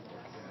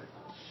 minutes.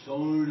 So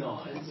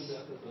nice.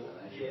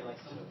 Yeah, like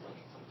some.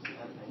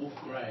 Fourth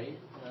grade.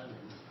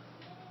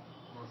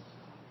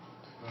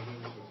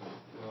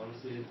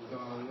 Honestly,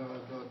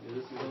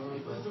 this is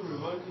the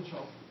remote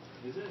control.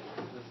 Is it?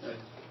 That's it.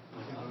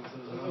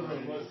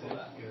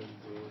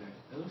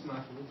 It looks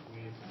nice, it looks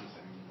weird for the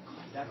same.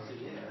 That's it,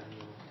 yeah.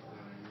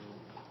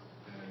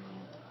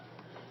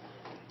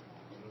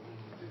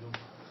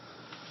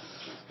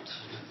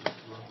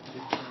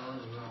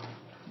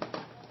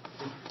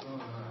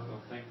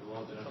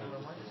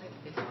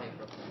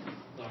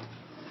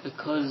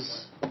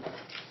 Because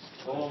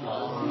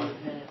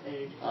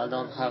I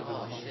don't have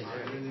one.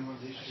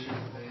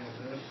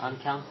 I'm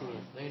counting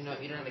it. No,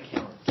 you don't have a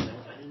count.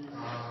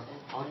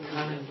 I'm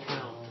counting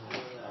count.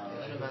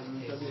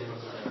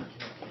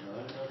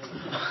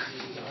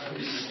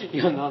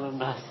 You're not a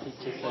math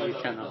teacher, so you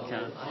cannot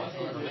count.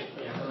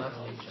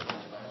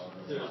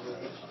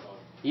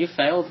 You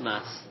failed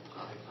math. I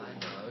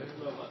know.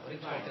 What are you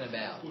talking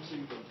about?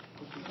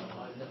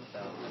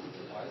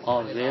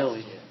 Oh,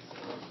 really?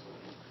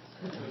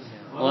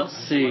 Let's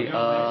see.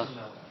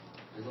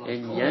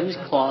 In Yen's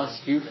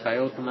class, you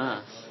failed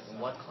math. In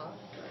what class?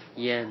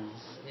 Yen's.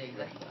 Yeah,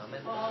 exactly. I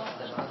meant the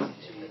math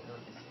teacher, but not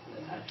this.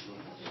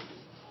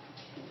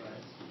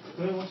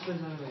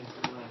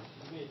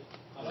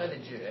 So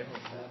did you,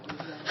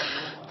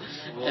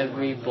 everyone.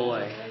 Every boy.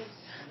 Yeah,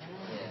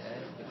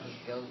 because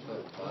girls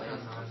got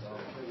biased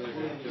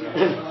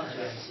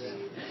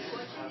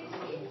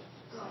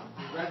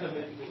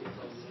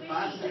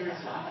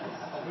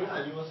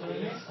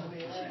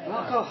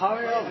Marco,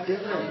 hurry up, give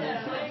it.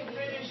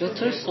 You're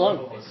too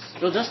slow.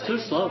 You're just too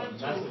slow. 1,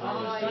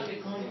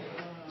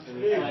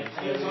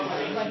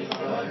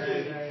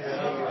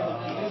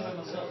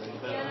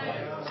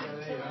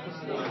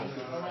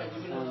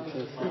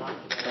 2, 3.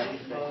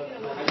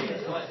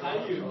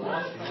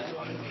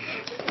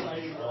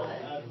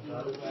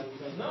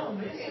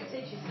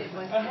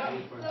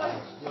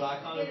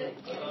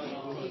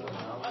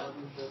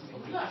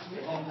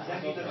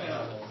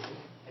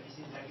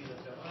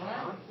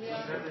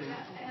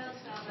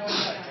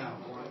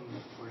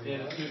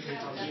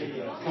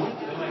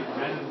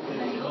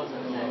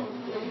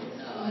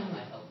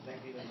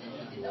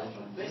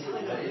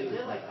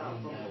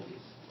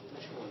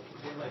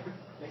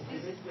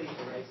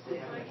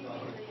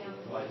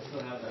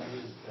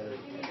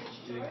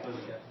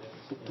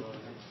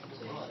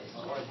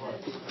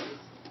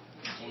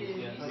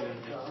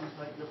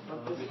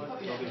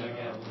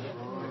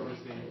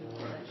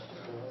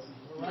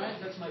 Right,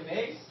 that's my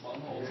base. No,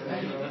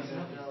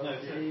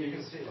 you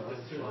can see it.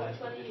 There's 2 lines.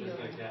 The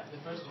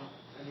first one.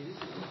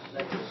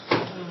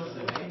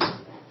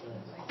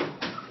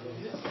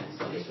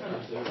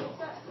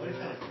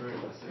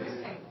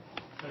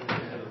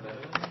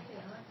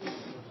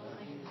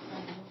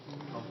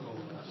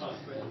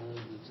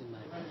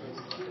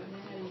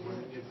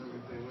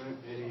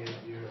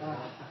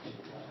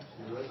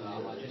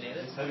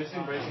 Have you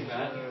seen Breaking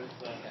Bad? I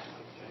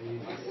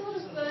saw the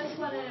first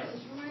one and it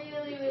was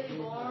really, really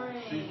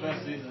boring. The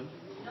first season.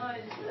 No,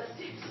 the first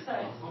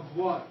episode. Of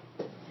what?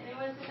 And it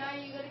was, no,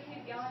 you got to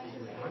keep going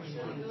because it was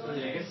really good.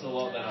 Yeah, it gets a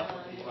lot better.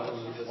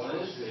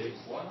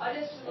 I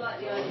just like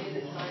the idea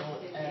that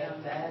science is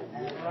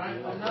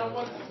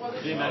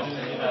Can you imagine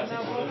any of that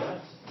people do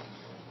that?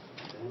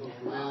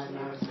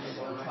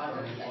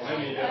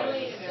 Maybe you do.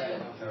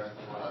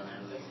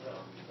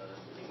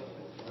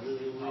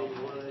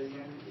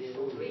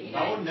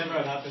 That would never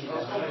have happened in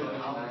Australia.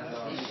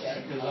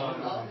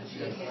 Because you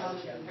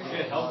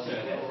get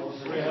healthcare.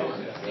 Free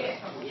healthcare.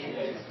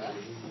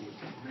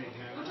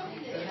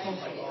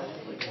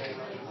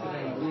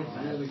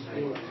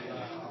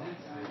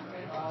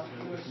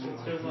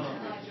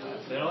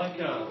 They're like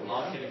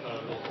market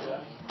economy.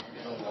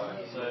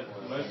 So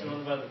most of them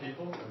are about the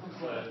people.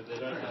 So they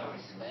don't have a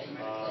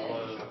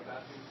lot of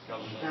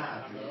government.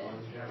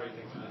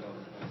 Everything from the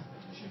government.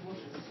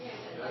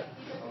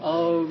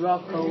 Oh,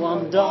 Rocco,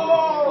 I'm done.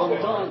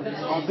 I'm done.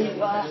 I'll beat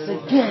your ass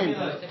again.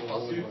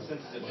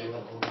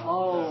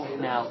 Oh,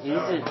 now is it?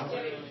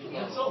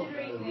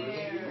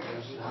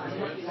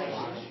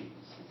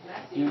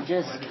 You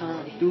just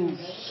can't do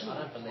shit.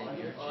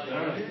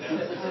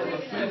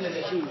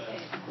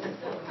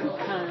 You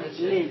can't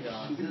live.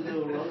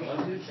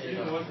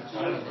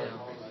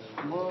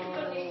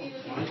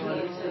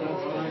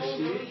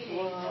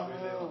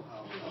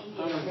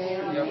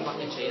 You're a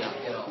fucking cheater.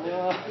 Get off.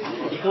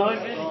 How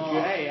is it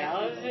great? How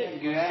is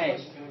it great?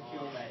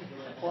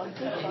 What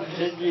the fuck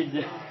did you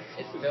do?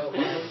 It's built like a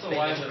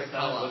different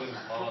colour.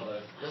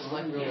 Just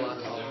like real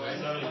life colours.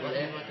 But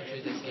everyone can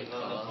choose their skin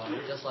colour.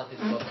 Just like this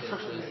box can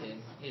choose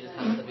him. He just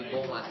happens to be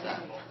born like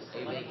that.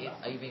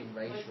 Are you being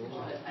racial?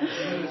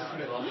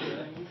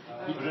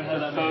 The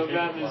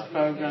program is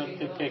programmed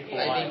to pick Are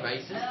you being white.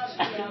 racist?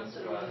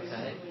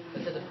 Okay.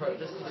 Just because the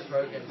program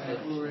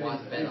said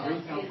white's better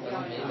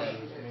doesn't mean that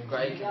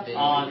grey can be.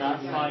 Oh,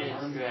 that's why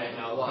it's grey.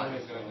 Why?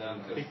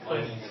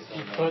 Because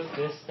you put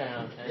this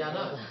down. Yeah, I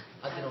know.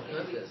 I did on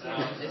purpose.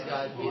 This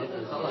guy's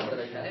beautiful colour. Is that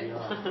okay?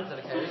 Is that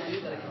okay with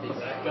you? That it can be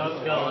grey? Go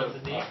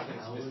underneath.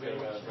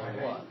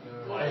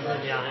 What? And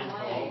then behind.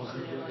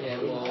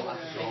 Yeah, well, I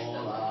fixed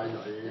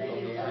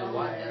it.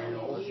 White now.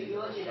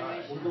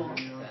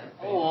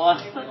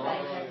 What?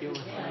 You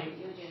were saying?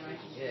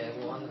 Yeah,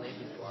 well,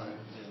 underneath is white.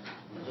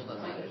 That's all that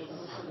matters.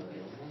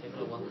 If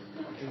it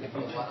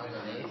was white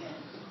underneath,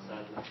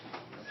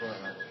 that's all that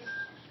matters.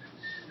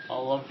 I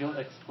love your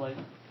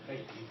explanation.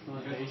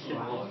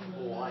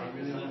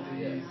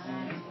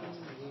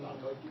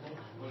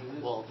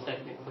 Well,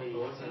 technically.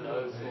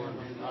 those one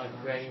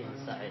grey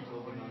inside.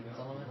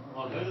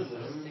 Oh, that is it.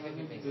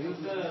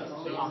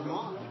 I'm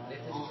not.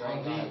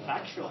 I'm being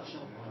factual.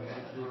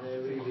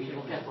 If you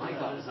look at my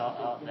guys,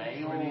 are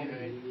they all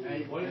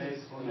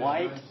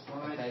white?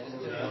 Okay, just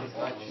do it. If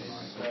I choose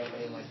straight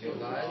away like your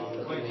guys,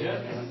 Wait,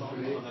 yeah. not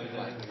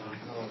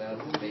allowed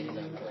to be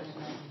that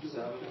person.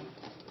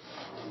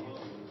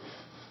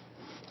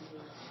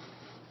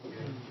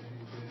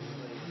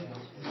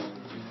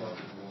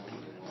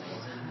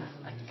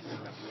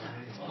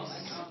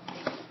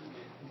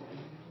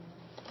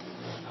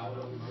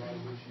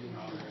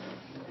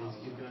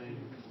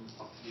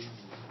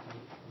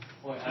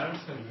 Boy,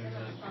 Aaron's gonna be nice.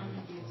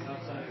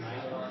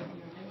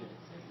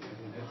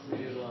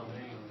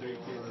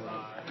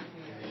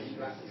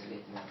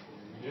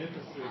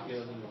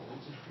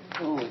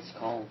 Oh, it's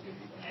cold.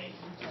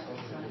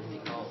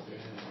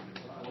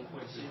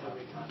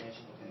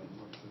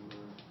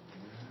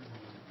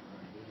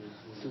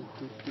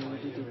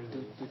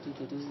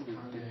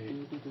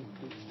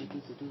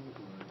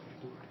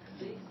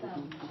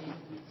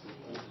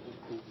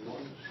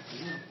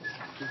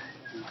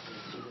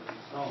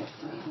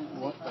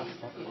 What the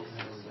fuck is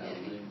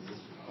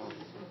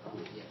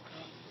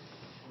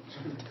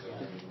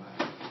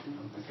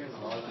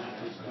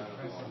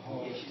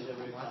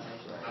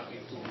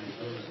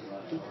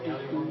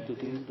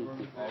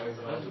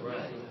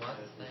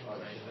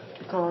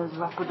Because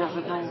Rocco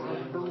doesn't know.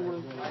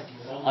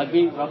 I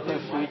beat Rocco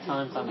 3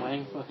 times. I'm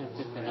waiting for him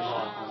to finish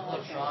off. I'm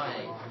not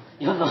trying.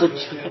 You're not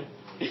trying.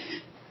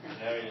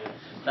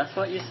 That's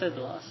what you said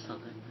last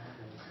time.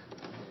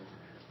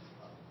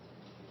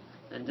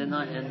 And then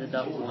I ended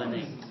up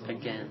winning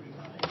again.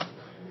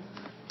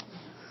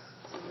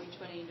 So which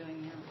one are you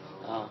doing now?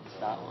 Oh,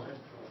 that one.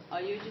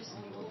 Are you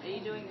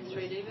doing the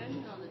 3D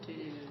version or the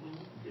 2D version?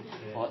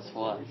 What's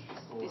what?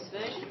 This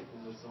version?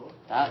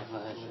 That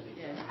version.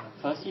 Yeah.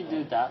 First you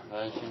do that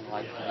version,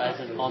 like as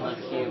an on a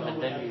cube,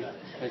 and then you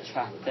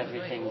retract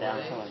everything down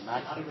to a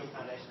magic.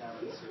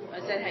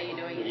 Is that how you're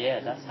doing it? Yeah,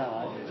 that's how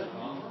I do it.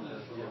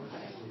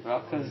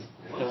 Rocco's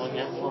doing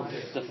it for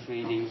the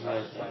 3D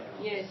version.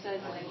 Yeah, so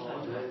is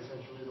Leo.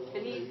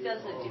 But he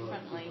does it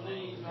differently.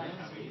 He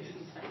likes his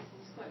face.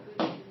 It's quite good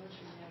if you watch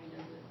him how he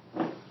does it.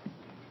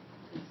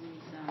 Because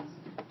he's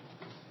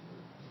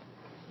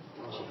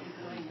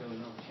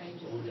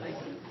changes the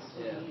basics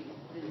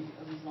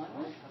of his line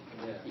work.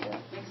 Yeah.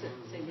 Makes it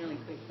seem really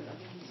quick, but I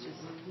think he's just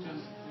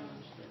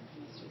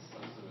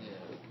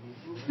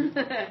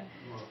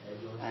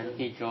And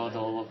he drawed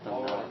all of them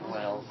out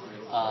well.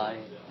 I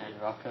and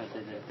Rocco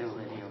didn't do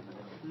any of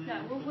them.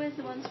 No, well, where's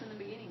the ones from the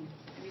beginning?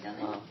 Have you done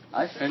that?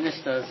 I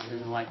finished those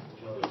in like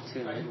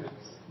 2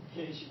 minutes.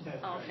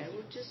 Oh, okay.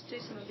 We'll just do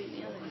some of it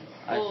now then.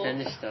 I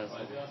finished those.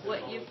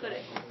 What, you've got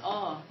it.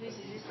 Oh, whose is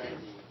this then?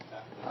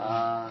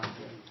 I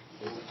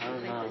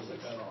don't know.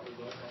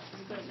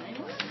 You've got a name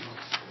on it?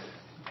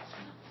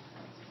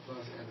 Oh,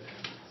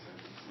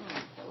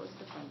 that was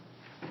the fun.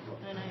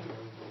 Her name.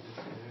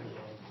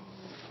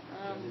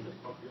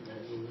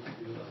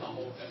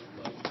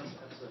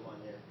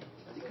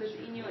 Because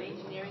in your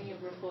engineering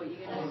report, you're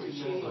going to have to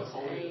choose a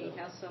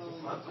household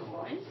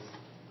appliance.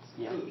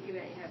 Yeah. And think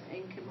about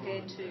and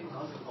compared to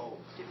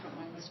different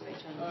ones to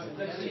each other. So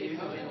there's 2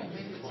 different elements,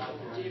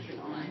 2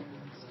 different items.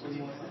 And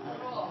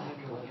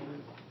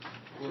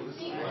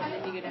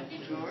then you're going to have to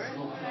draw it.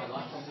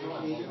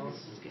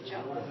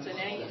 SketchUp. So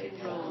now you can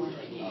draw.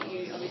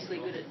 You're obviously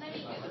good at the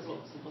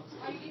boxes.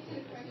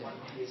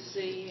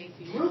 See if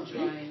you can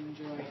try and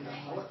draw it.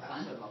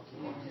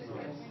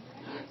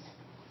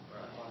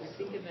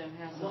 Think about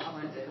how some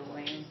lines are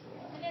land.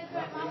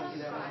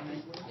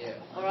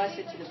 Yeah. Or I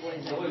said to the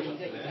boys, when you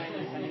got your phone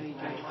in front of you,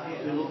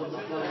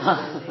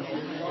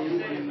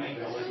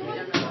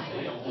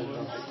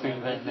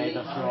 Springman made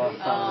us draw a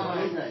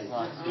phone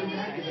last week.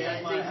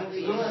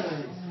 Can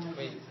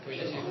we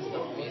just use the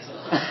stuff for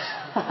yourself?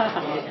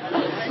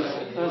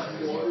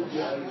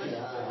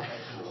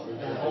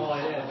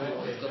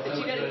 But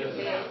you got to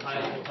compare.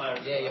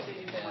 Yeah, you have to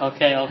compare.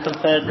 Okay, I'll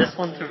compare this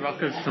one to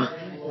Rocco's phone.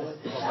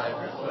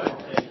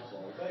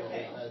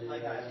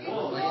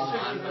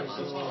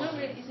 It's not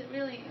really, is it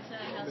really, it's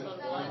not a household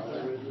appliance? No,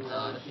 I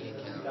don't think it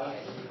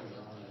counts.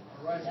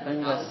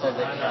 Springman said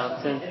it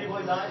counted. Yeah, that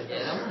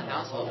wasn't a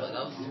household, but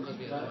that was because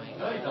we were doing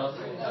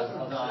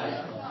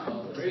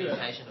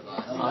communication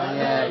device. Oh,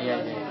 yeah.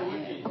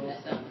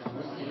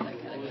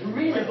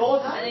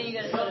 And then you're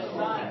going to sort of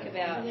think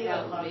about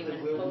how it would be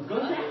when it's pulled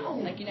apart.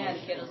 Like, you know how the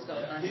kettle's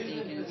got plastic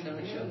and it's got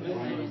electrical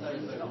components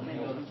and it's got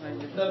metal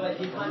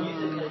components.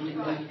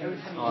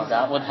 Oh,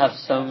 that would have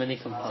so many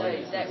So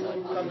components. that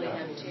would probably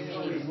have too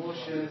many.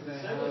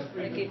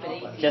 To keep it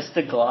easy. Just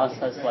the glass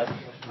has like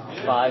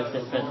 5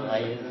 different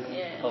layers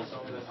of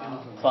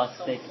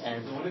plastic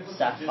and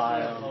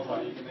sapphire on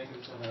top.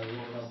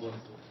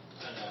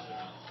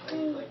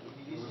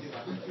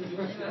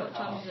 What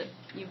time is it?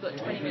 You've got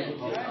 20 minutes,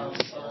 right?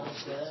 It's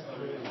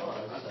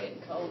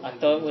getting cold. I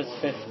thought it was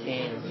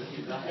 15.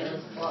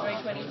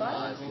 3:25?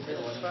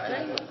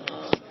 Friday?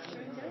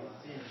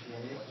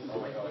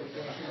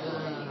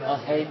 I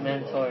hate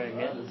mentoring.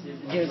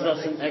 It gives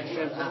us an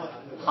extra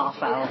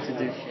half hour to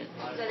do shit.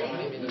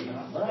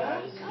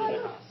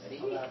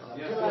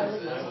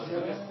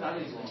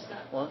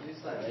 What?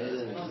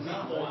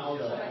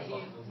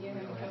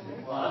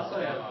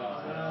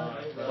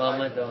 What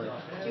am I doing?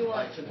 Do you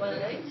want one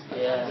of these?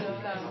 Yeah.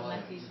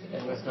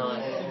 It was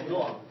nice.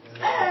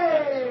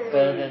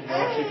 Better than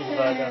your chicken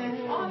burger.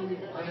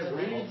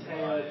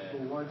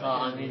 Oh,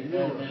 I mean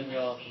better than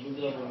your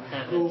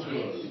ham and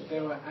cheese. They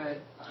were at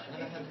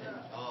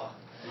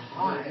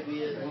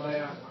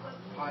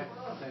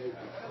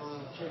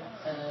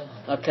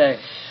Okay.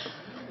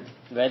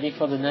 Ready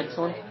for the next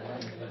one?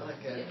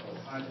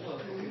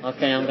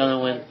 Okay, I'm gonna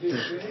win.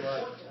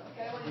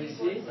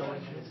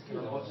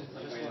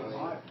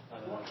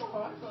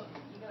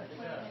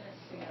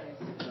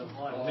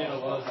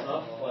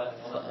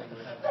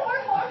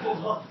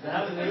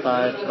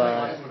 Five.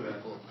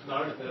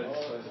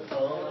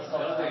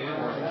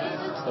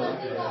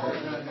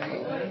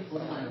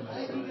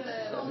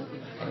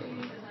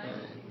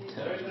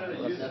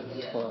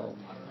 $12.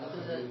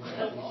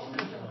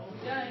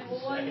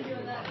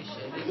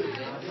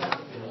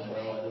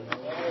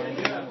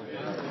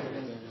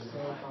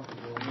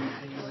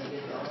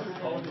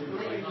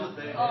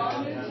 Oh,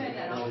 I'm going to turn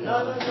that off.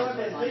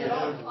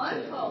 I'm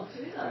cold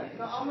too, though.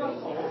 No, I'm not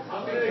cold.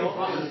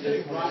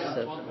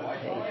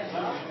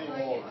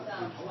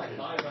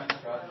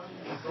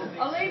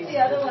 I'll leave the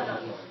other one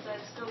on, so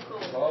it's still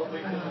cool.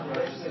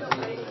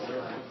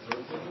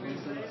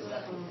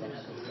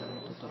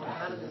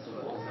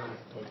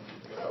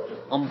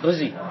 I'm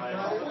busy.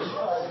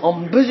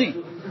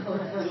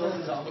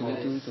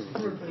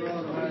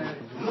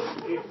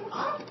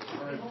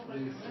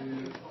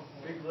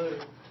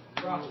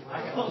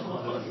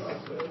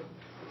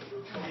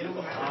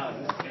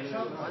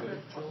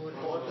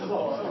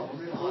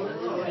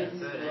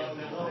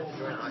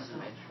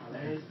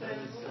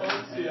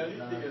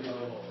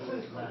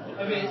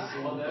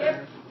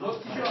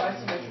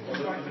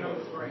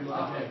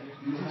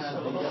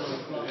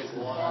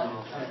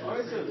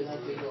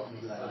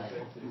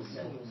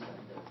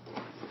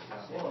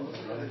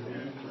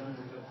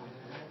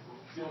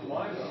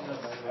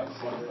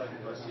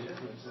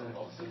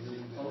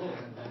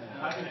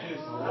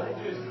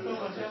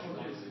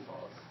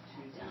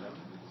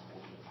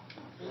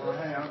 Oh,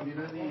 hey, you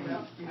don't need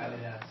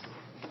Adidas.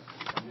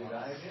 You know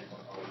Adidas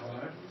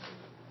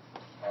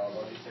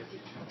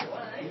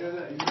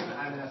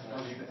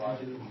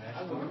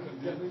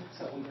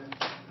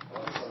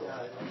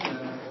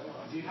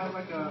do you have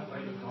like a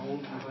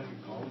gold color?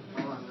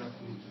 I don't know if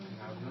you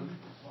have them.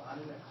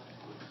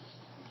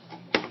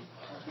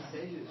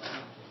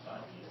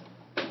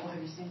 Oh,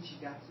 have you seen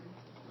Chigatsu?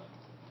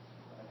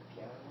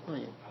 Oh,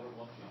 yeah.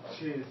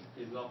 Cheers.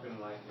 He's not going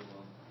to like him.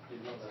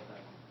 He's not that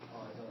type.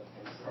 Oh, I don't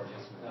think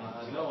so. I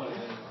know what it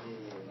is.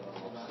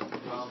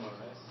 Drama,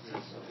 right?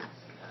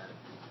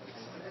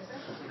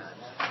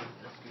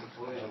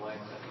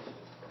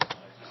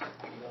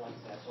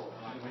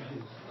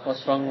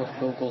 What's wrong with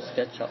Google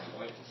SketchUp?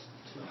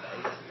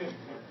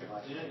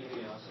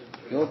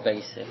 You're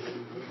basic. Have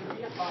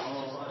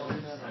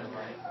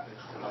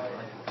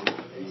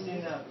you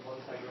seen that one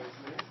Have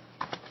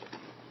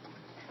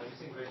you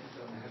seen Grace?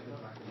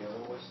 Yeah,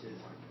 we'll watch this.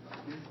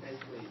 This is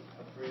basically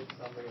a brief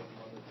summary of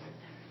modern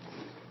tech.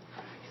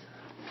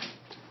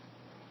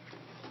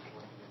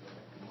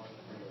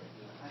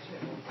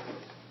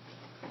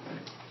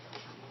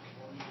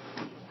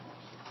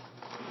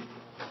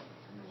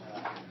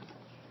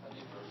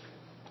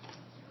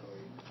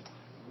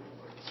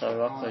 So,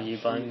 Rock, are you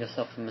buying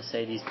yourself a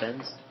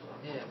Mercedes-Benz?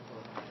 Yeah.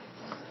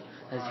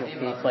 As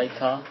your P-plate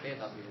car?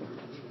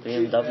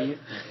 BMW?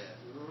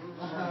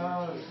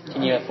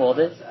 Can you afford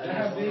it?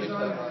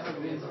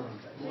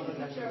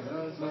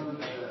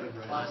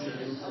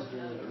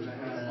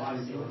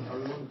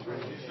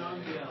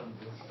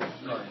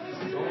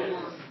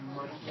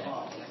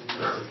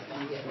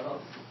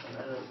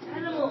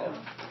 Animal.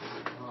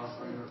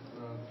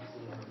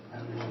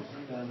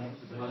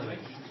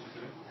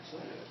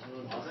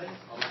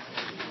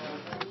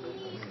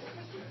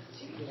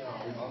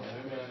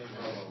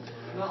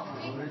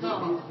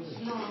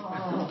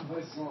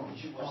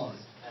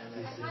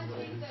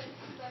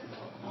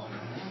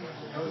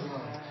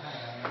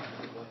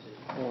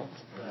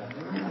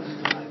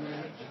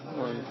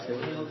 One, two.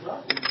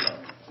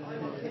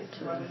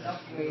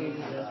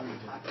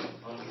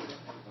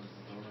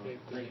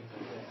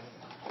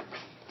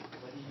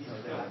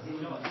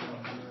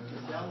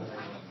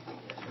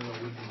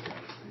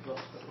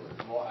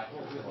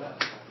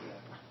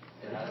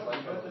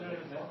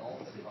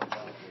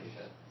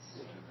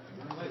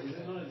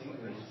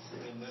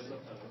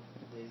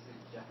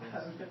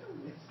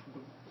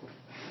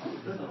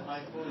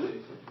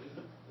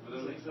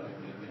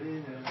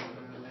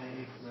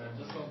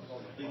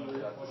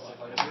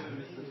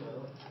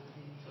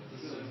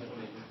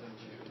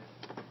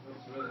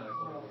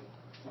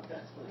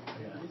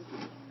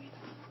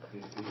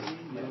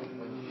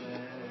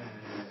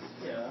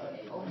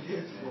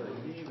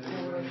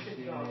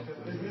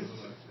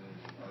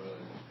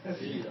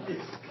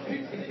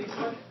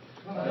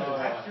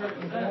 Accurate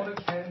and more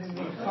can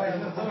be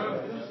played.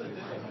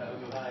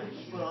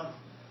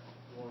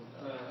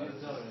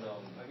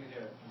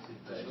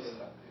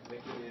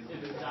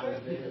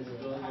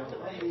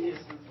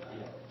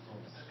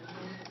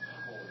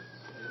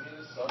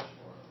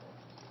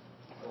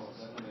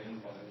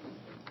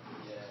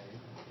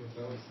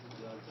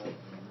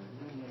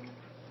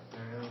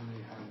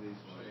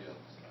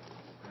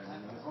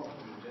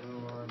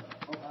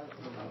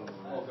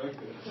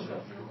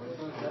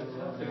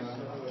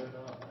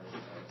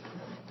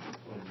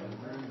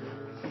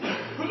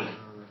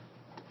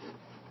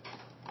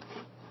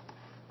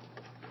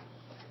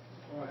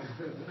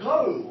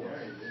 Go!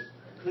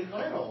 Click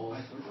on it all.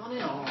 Click on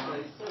it all.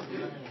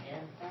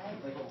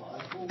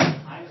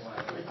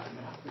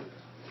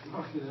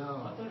 Fucking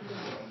hell.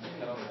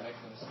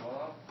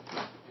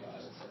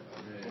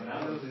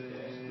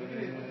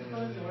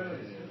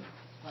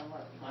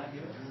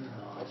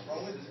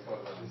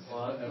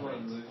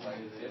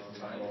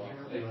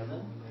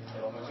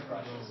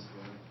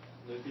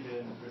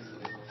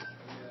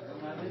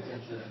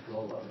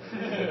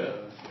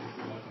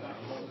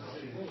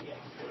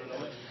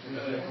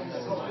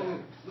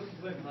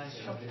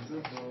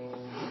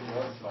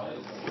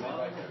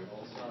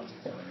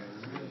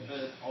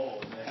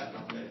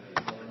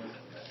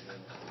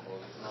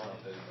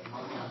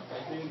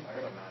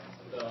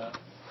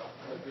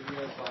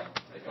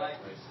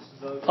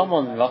 Come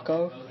on,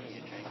 Rocco.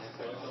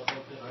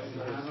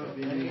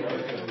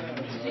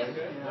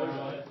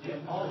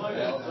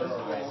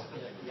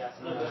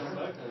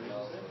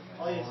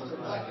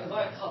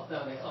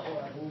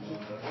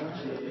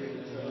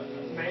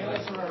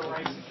 Males who are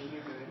racist,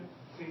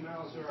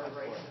 females who are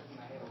racist,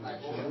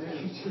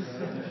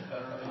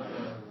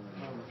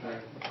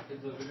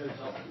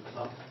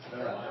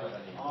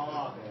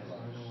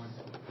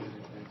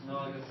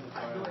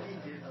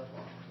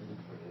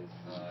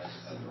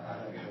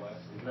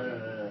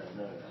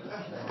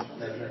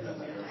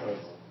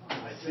 I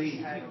see.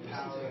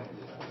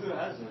 Who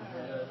hasn't?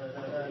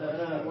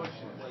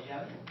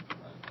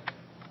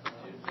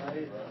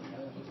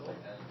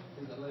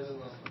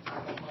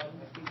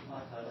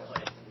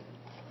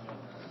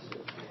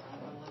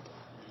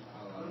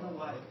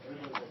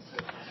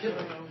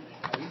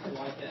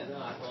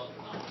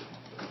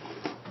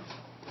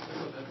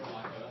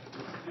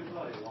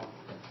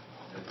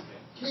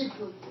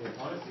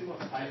 Honestly, it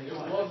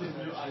was a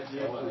new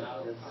idea, but now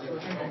it's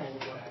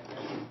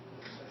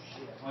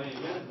oh yeah, you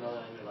guys know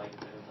that you like it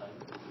every time.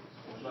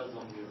 It's not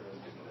zombie room.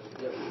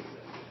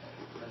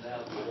 And they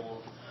have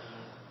walls.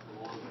 The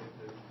walls right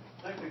there.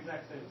 Like the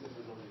exact same thing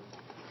as zombies.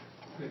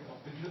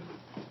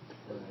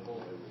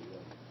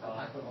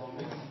 Attack on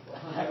zombies.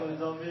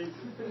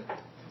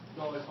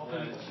 No, it's not.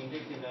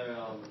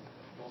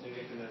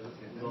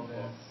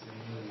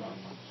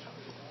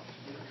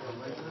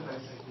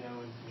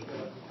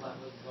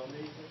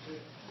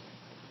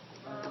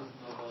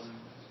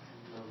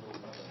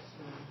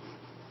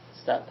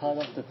 Is that part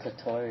of the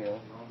tutorial?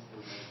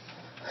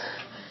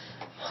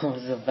 I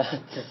was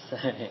about to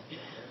say.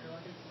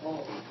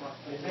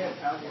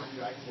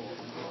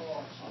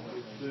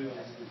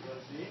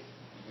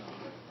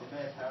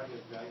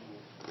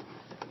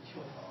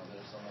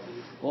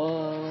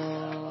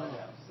 Whoa.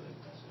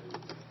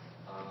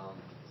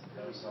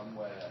 There was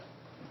somewhere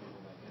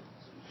people make it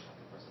so you just have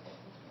to press a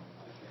button.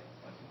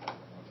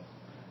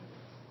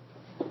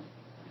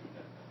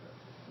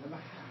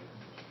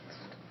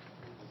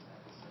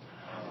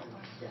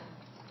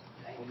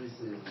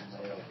 Obviously, it's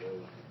male,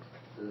 though.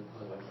 The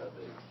photo's that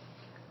big.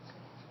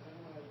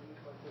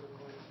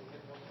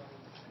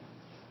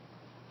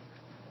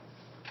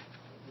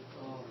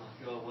 Oh my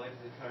god, why is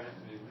the current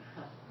move?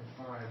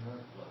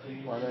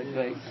 What a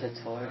great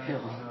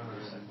tutorial.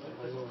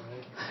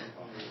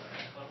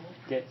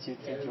 Gets you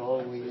to draw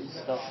weird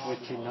stuff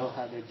which you know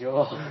how to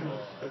draw.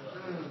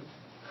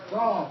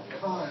 Stop!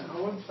 Fine,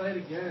 I want to play it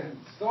again.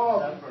 Stop!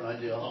 That's for an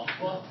idea. I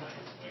thought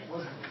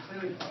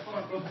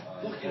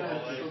looking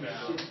at some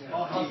shit.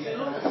 Oh, you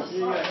know, that's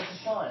fine.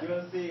 That's fine. You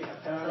want to see a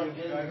parody of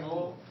Dragon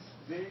Ball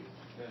Z?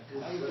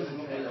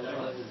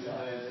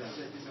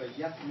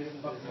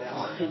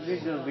 You're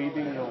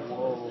deleting your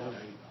wall.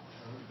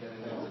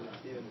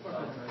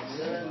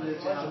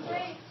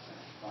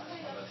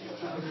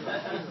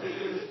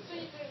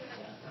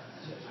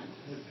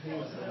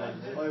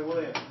 Oi,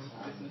 William.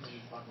 Listen to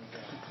you fucking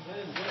guy.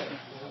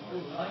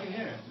 I can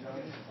hear it.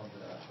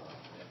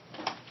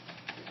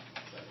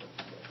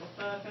 What's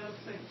that kind of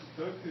thing?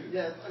 Goku.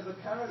 Yeah, it's a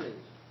parody.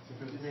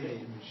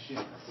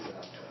 Shit.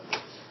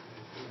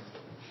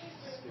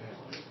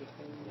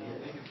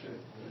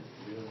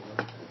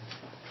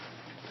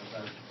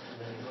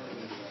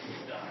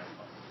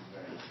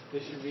 They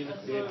should read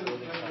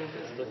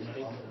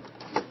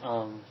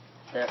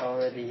There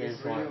already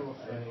is one.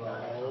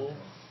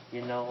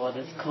 You know what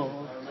it's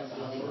called?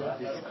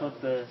 It's called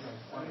the...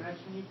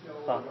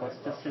 Fuck, what's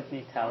the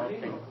Sydney Tower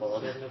thing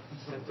called?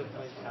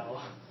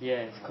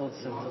 Yeah, it's called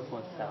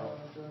Centrepoint Tower.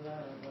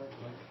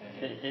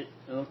 It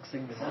looks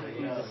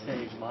exactly the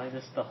same,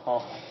 minus the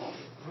hall.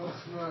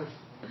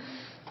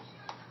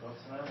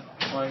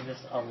 Or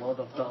just a lot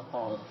of the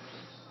hall.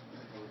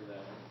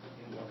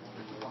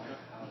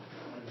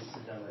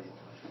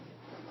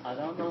 I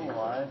don't know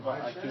why,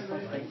 but I keep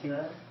on thinking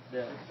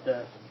the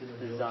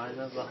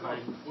designer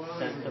behind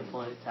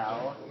Centerpoint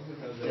Tower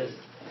just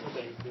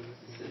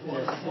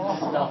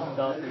stuffed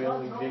up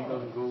really big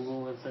on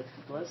Google and said,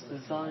 let's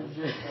design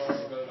this.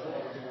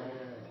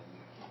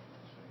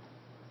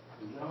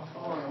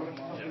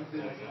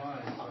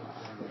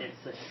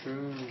 It's a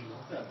shroom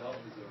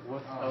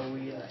with a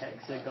weird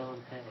hexagon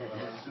head.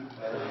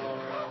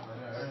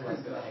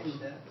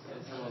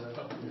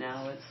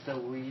 Now it's the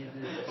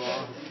weirdest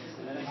boss.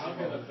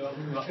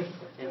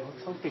 It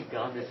looks like a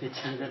gun if you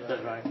turn it the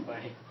right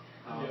way.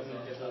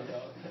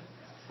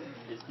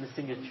 It's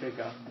missing a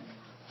trigger,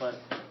 but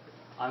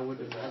I would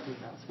imagine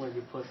that's where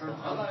you put the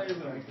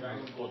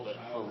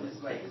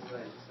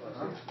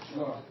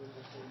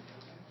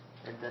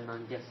and then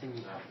I'm guessing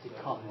you have to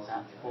cut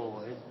that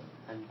forward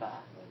and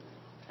back,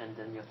 and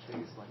then your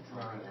trigger's like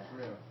something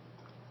there.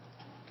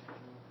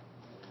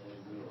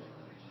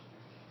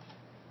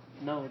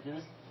 No,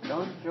 just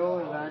don't draw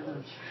a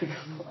random trigger.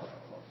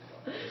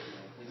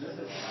 Is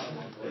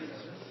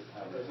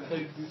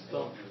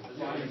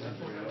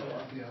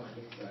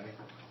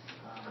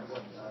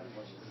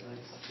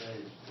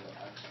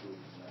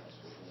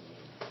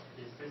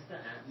this the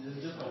answer? This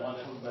is just a one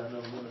that no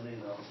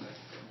eliminate all.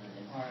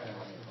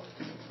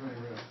 It's very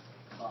real.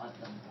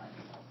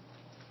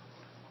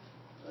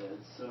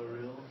 It's so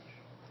real.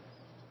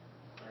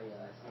 Oh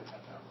yeah, I still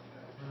got that one.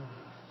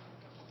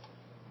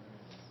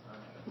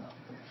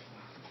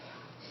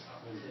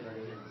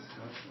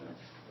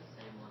 The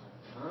same one.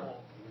 Huh?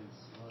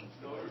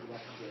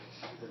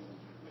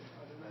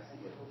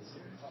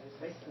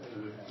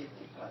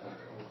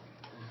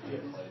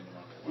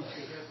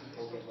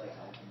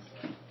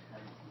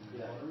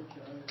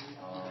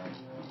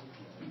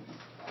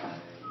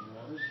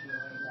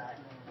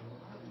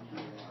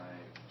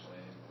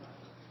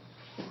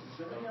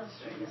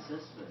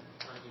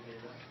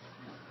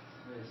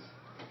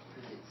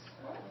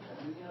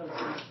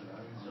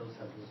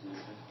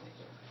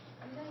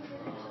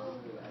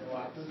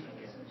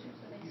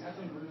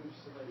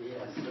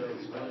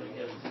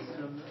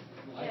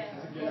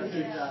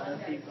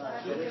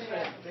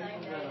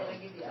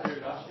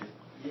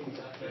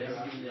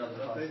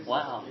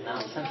 Wow, now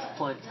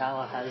Centerpoint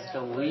Tower has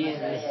the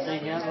weirdest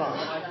thing ever.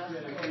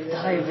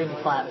 Diving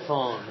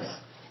platforms.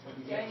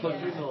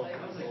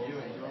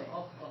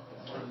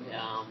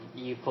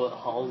 You put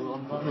holes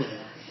on them.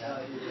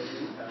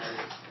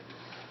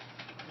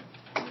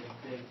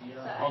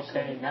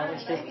 Okay, now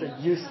it's just a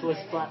useless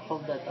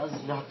platform that does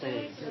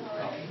nothing.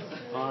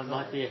 Or it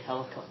might be a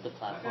helicopter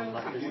platform,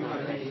 but there's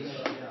no page.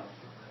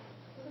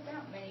 What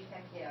about Manny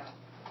Pacquiao?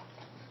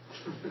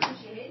 Where's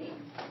she heading?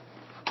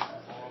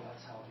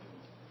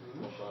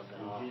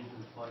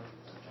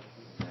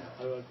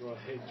 I would draw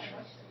H.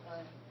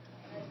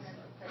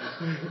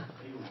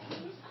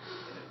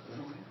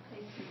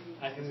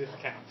 I think this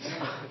counts.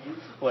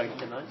 Wait,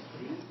 can I?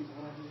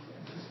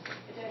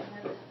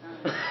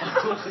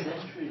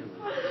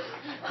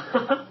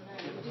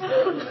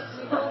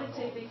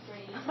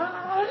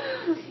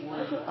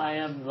 I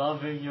am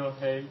loving your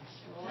hate.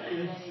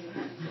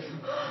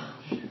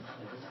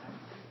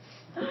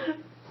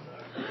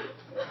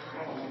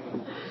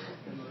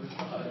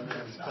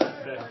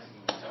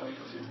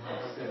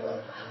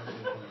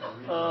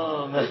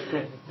 Oh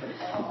man,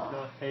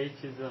 your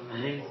hate is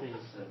amazing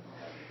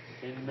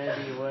in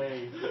many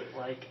ways,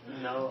 like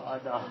no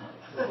other.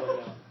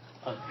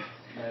 Okay.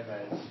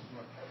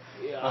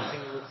 Yeah, I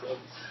think it looks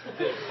a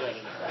bit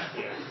better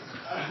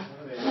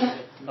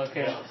now.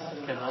 Okay,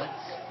 can I?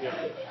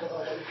 Yeah.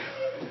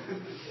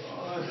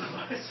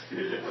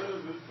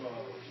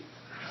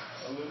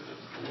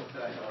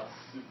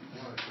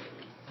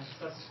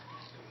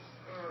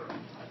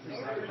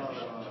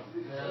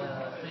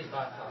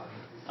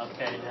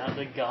 Okay, now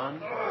the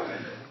gun,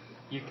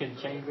 you can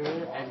chamber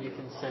it and you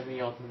can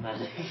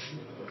semi-automatic.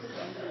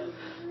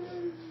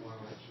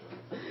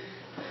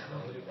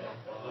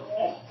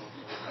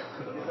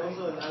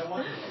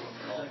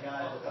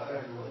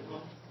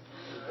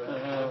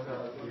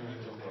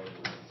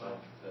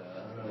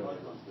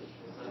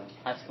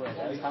 I swear,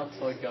 that's how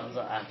toy guns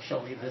are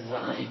actually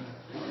designed.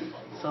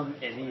 Some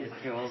idiot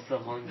draws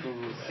them on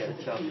Google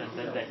SketchUp and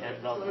then they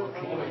end up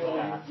looking like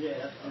that.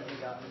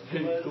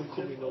 Don't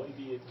call me no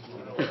idiot.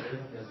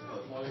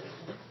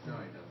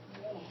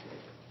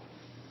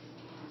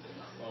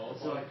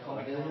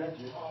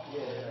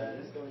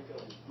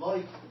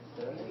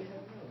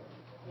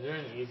 Is there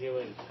an easier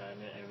way to time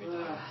it every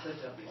time?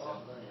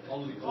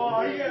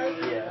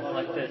 Yeah,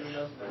 like this.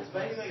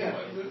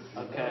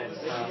 Okay,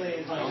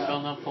 I'm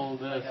gonna pull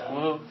this.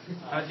 Whoa.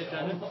 How'd you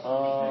turn it?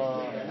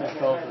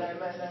 It's open.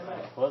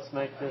 Let's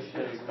make this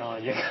big. Oh,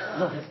 you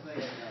can't.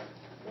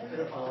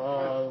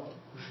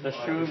 The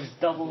shroom's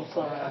double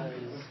size.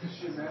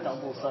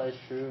 Double size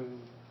shroom.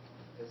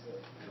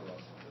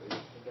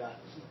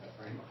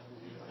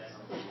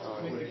 Oh,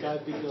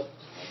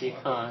 you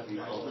can't.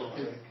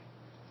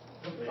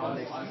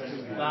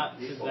 That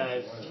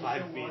there's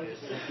 5 meters.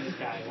 This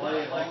guy.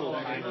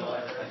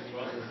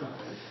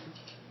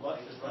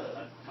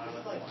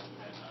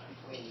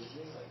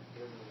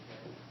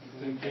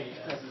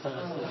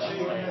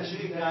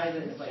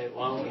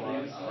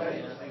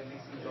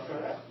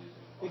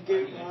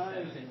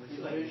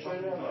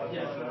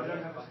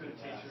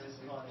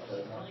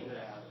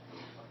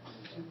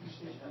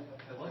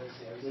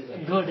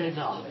 Good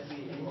enough.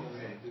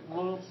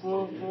 Whoop,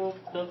 whoop, whoop.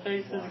 The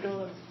face is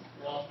gone.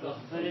 The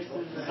face is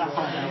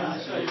gone.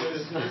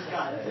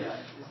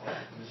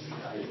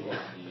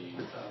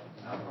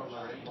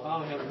 Oh,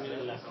 we have a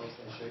minute left.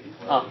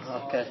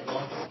 Oh, okay.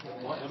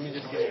 Let me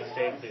just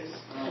save this.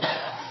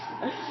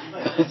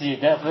 Because you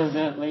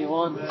definitely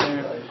want to.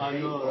 I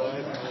know,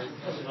 right?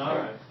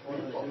 Alright.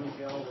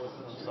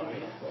 Sorry.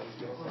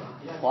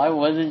 Why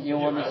wouldn't you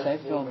want to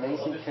save your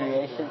amazing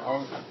creation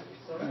of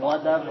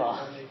whatever?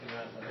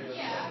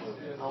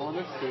 I want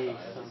to see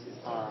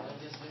some.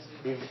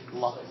 You've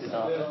locked it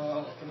up.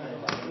 Oh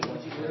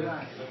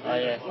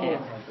yeah, here.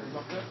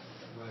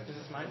 Is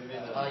this mine?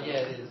 Yeah,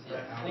 it is.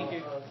 Yeah. Thank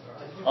you.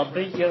 I'll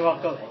beat you,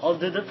 Rocco. I'll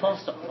do the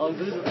toss-up. I'll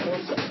do the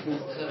toss-up.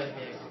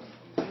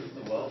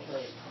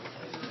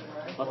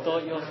 I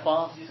thought you were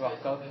fast,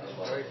 Rocco.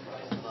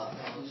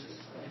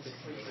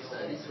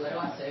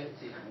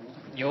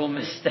 Your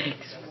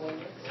mistakes.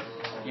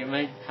 You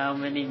made how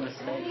many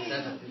mistakes?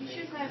 You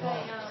should have a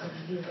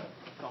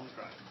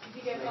Contract.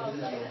 video file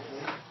later.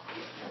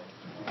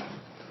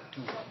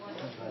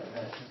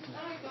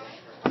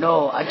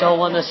 No, I don't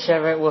want to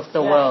share it with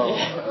the world.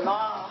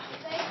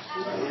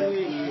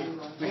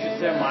 We can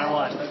share my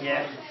one.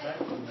 Yeah.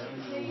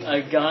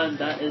 A gun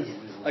that is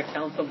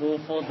accountable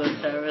for the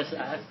terrorist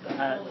act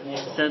at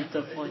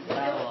Center Point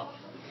Tower.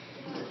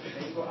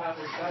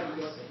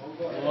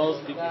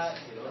 World's biggest.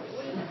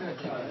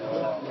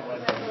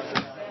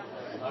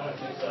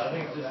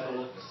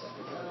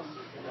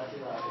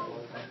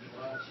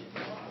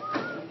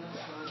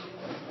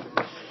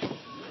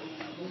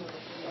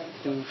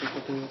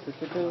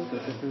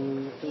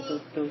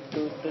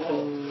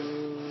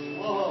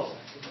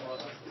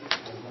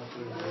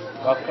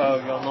 Rocco,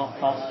 you're not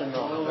fast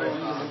enough.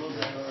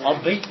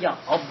 I'll beat ya.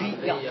 I'll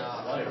beat ya.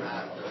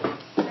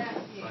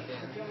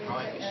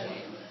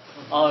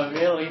 Oh,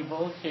 really?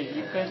 Bullshit.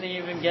 You couldn't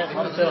even get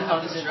up to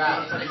 100.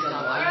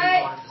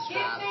 Alright,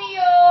 give me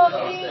your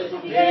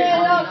thing to get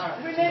up.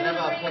 Remember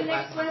to bring the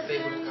next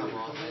lesson.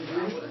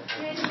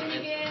 Hand me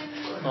again.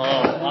 Oh,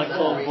 I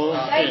call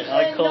bullshit.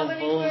 I call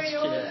bullshit.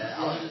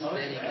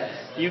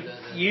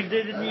 You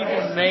didn't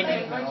even make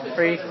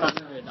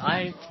 300.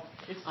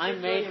 I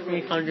made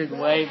 300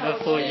 way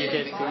before you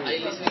did 300. Are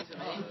you listening to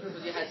me?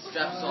 Because you had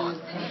straps on.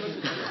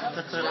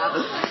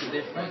 Straps make a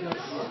difference.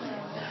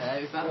 I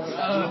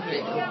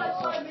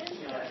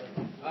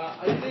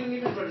didn't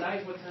even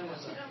realize what time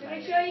was it.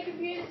 Make sure your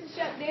computers are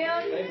shut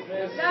down.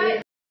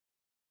 Guys.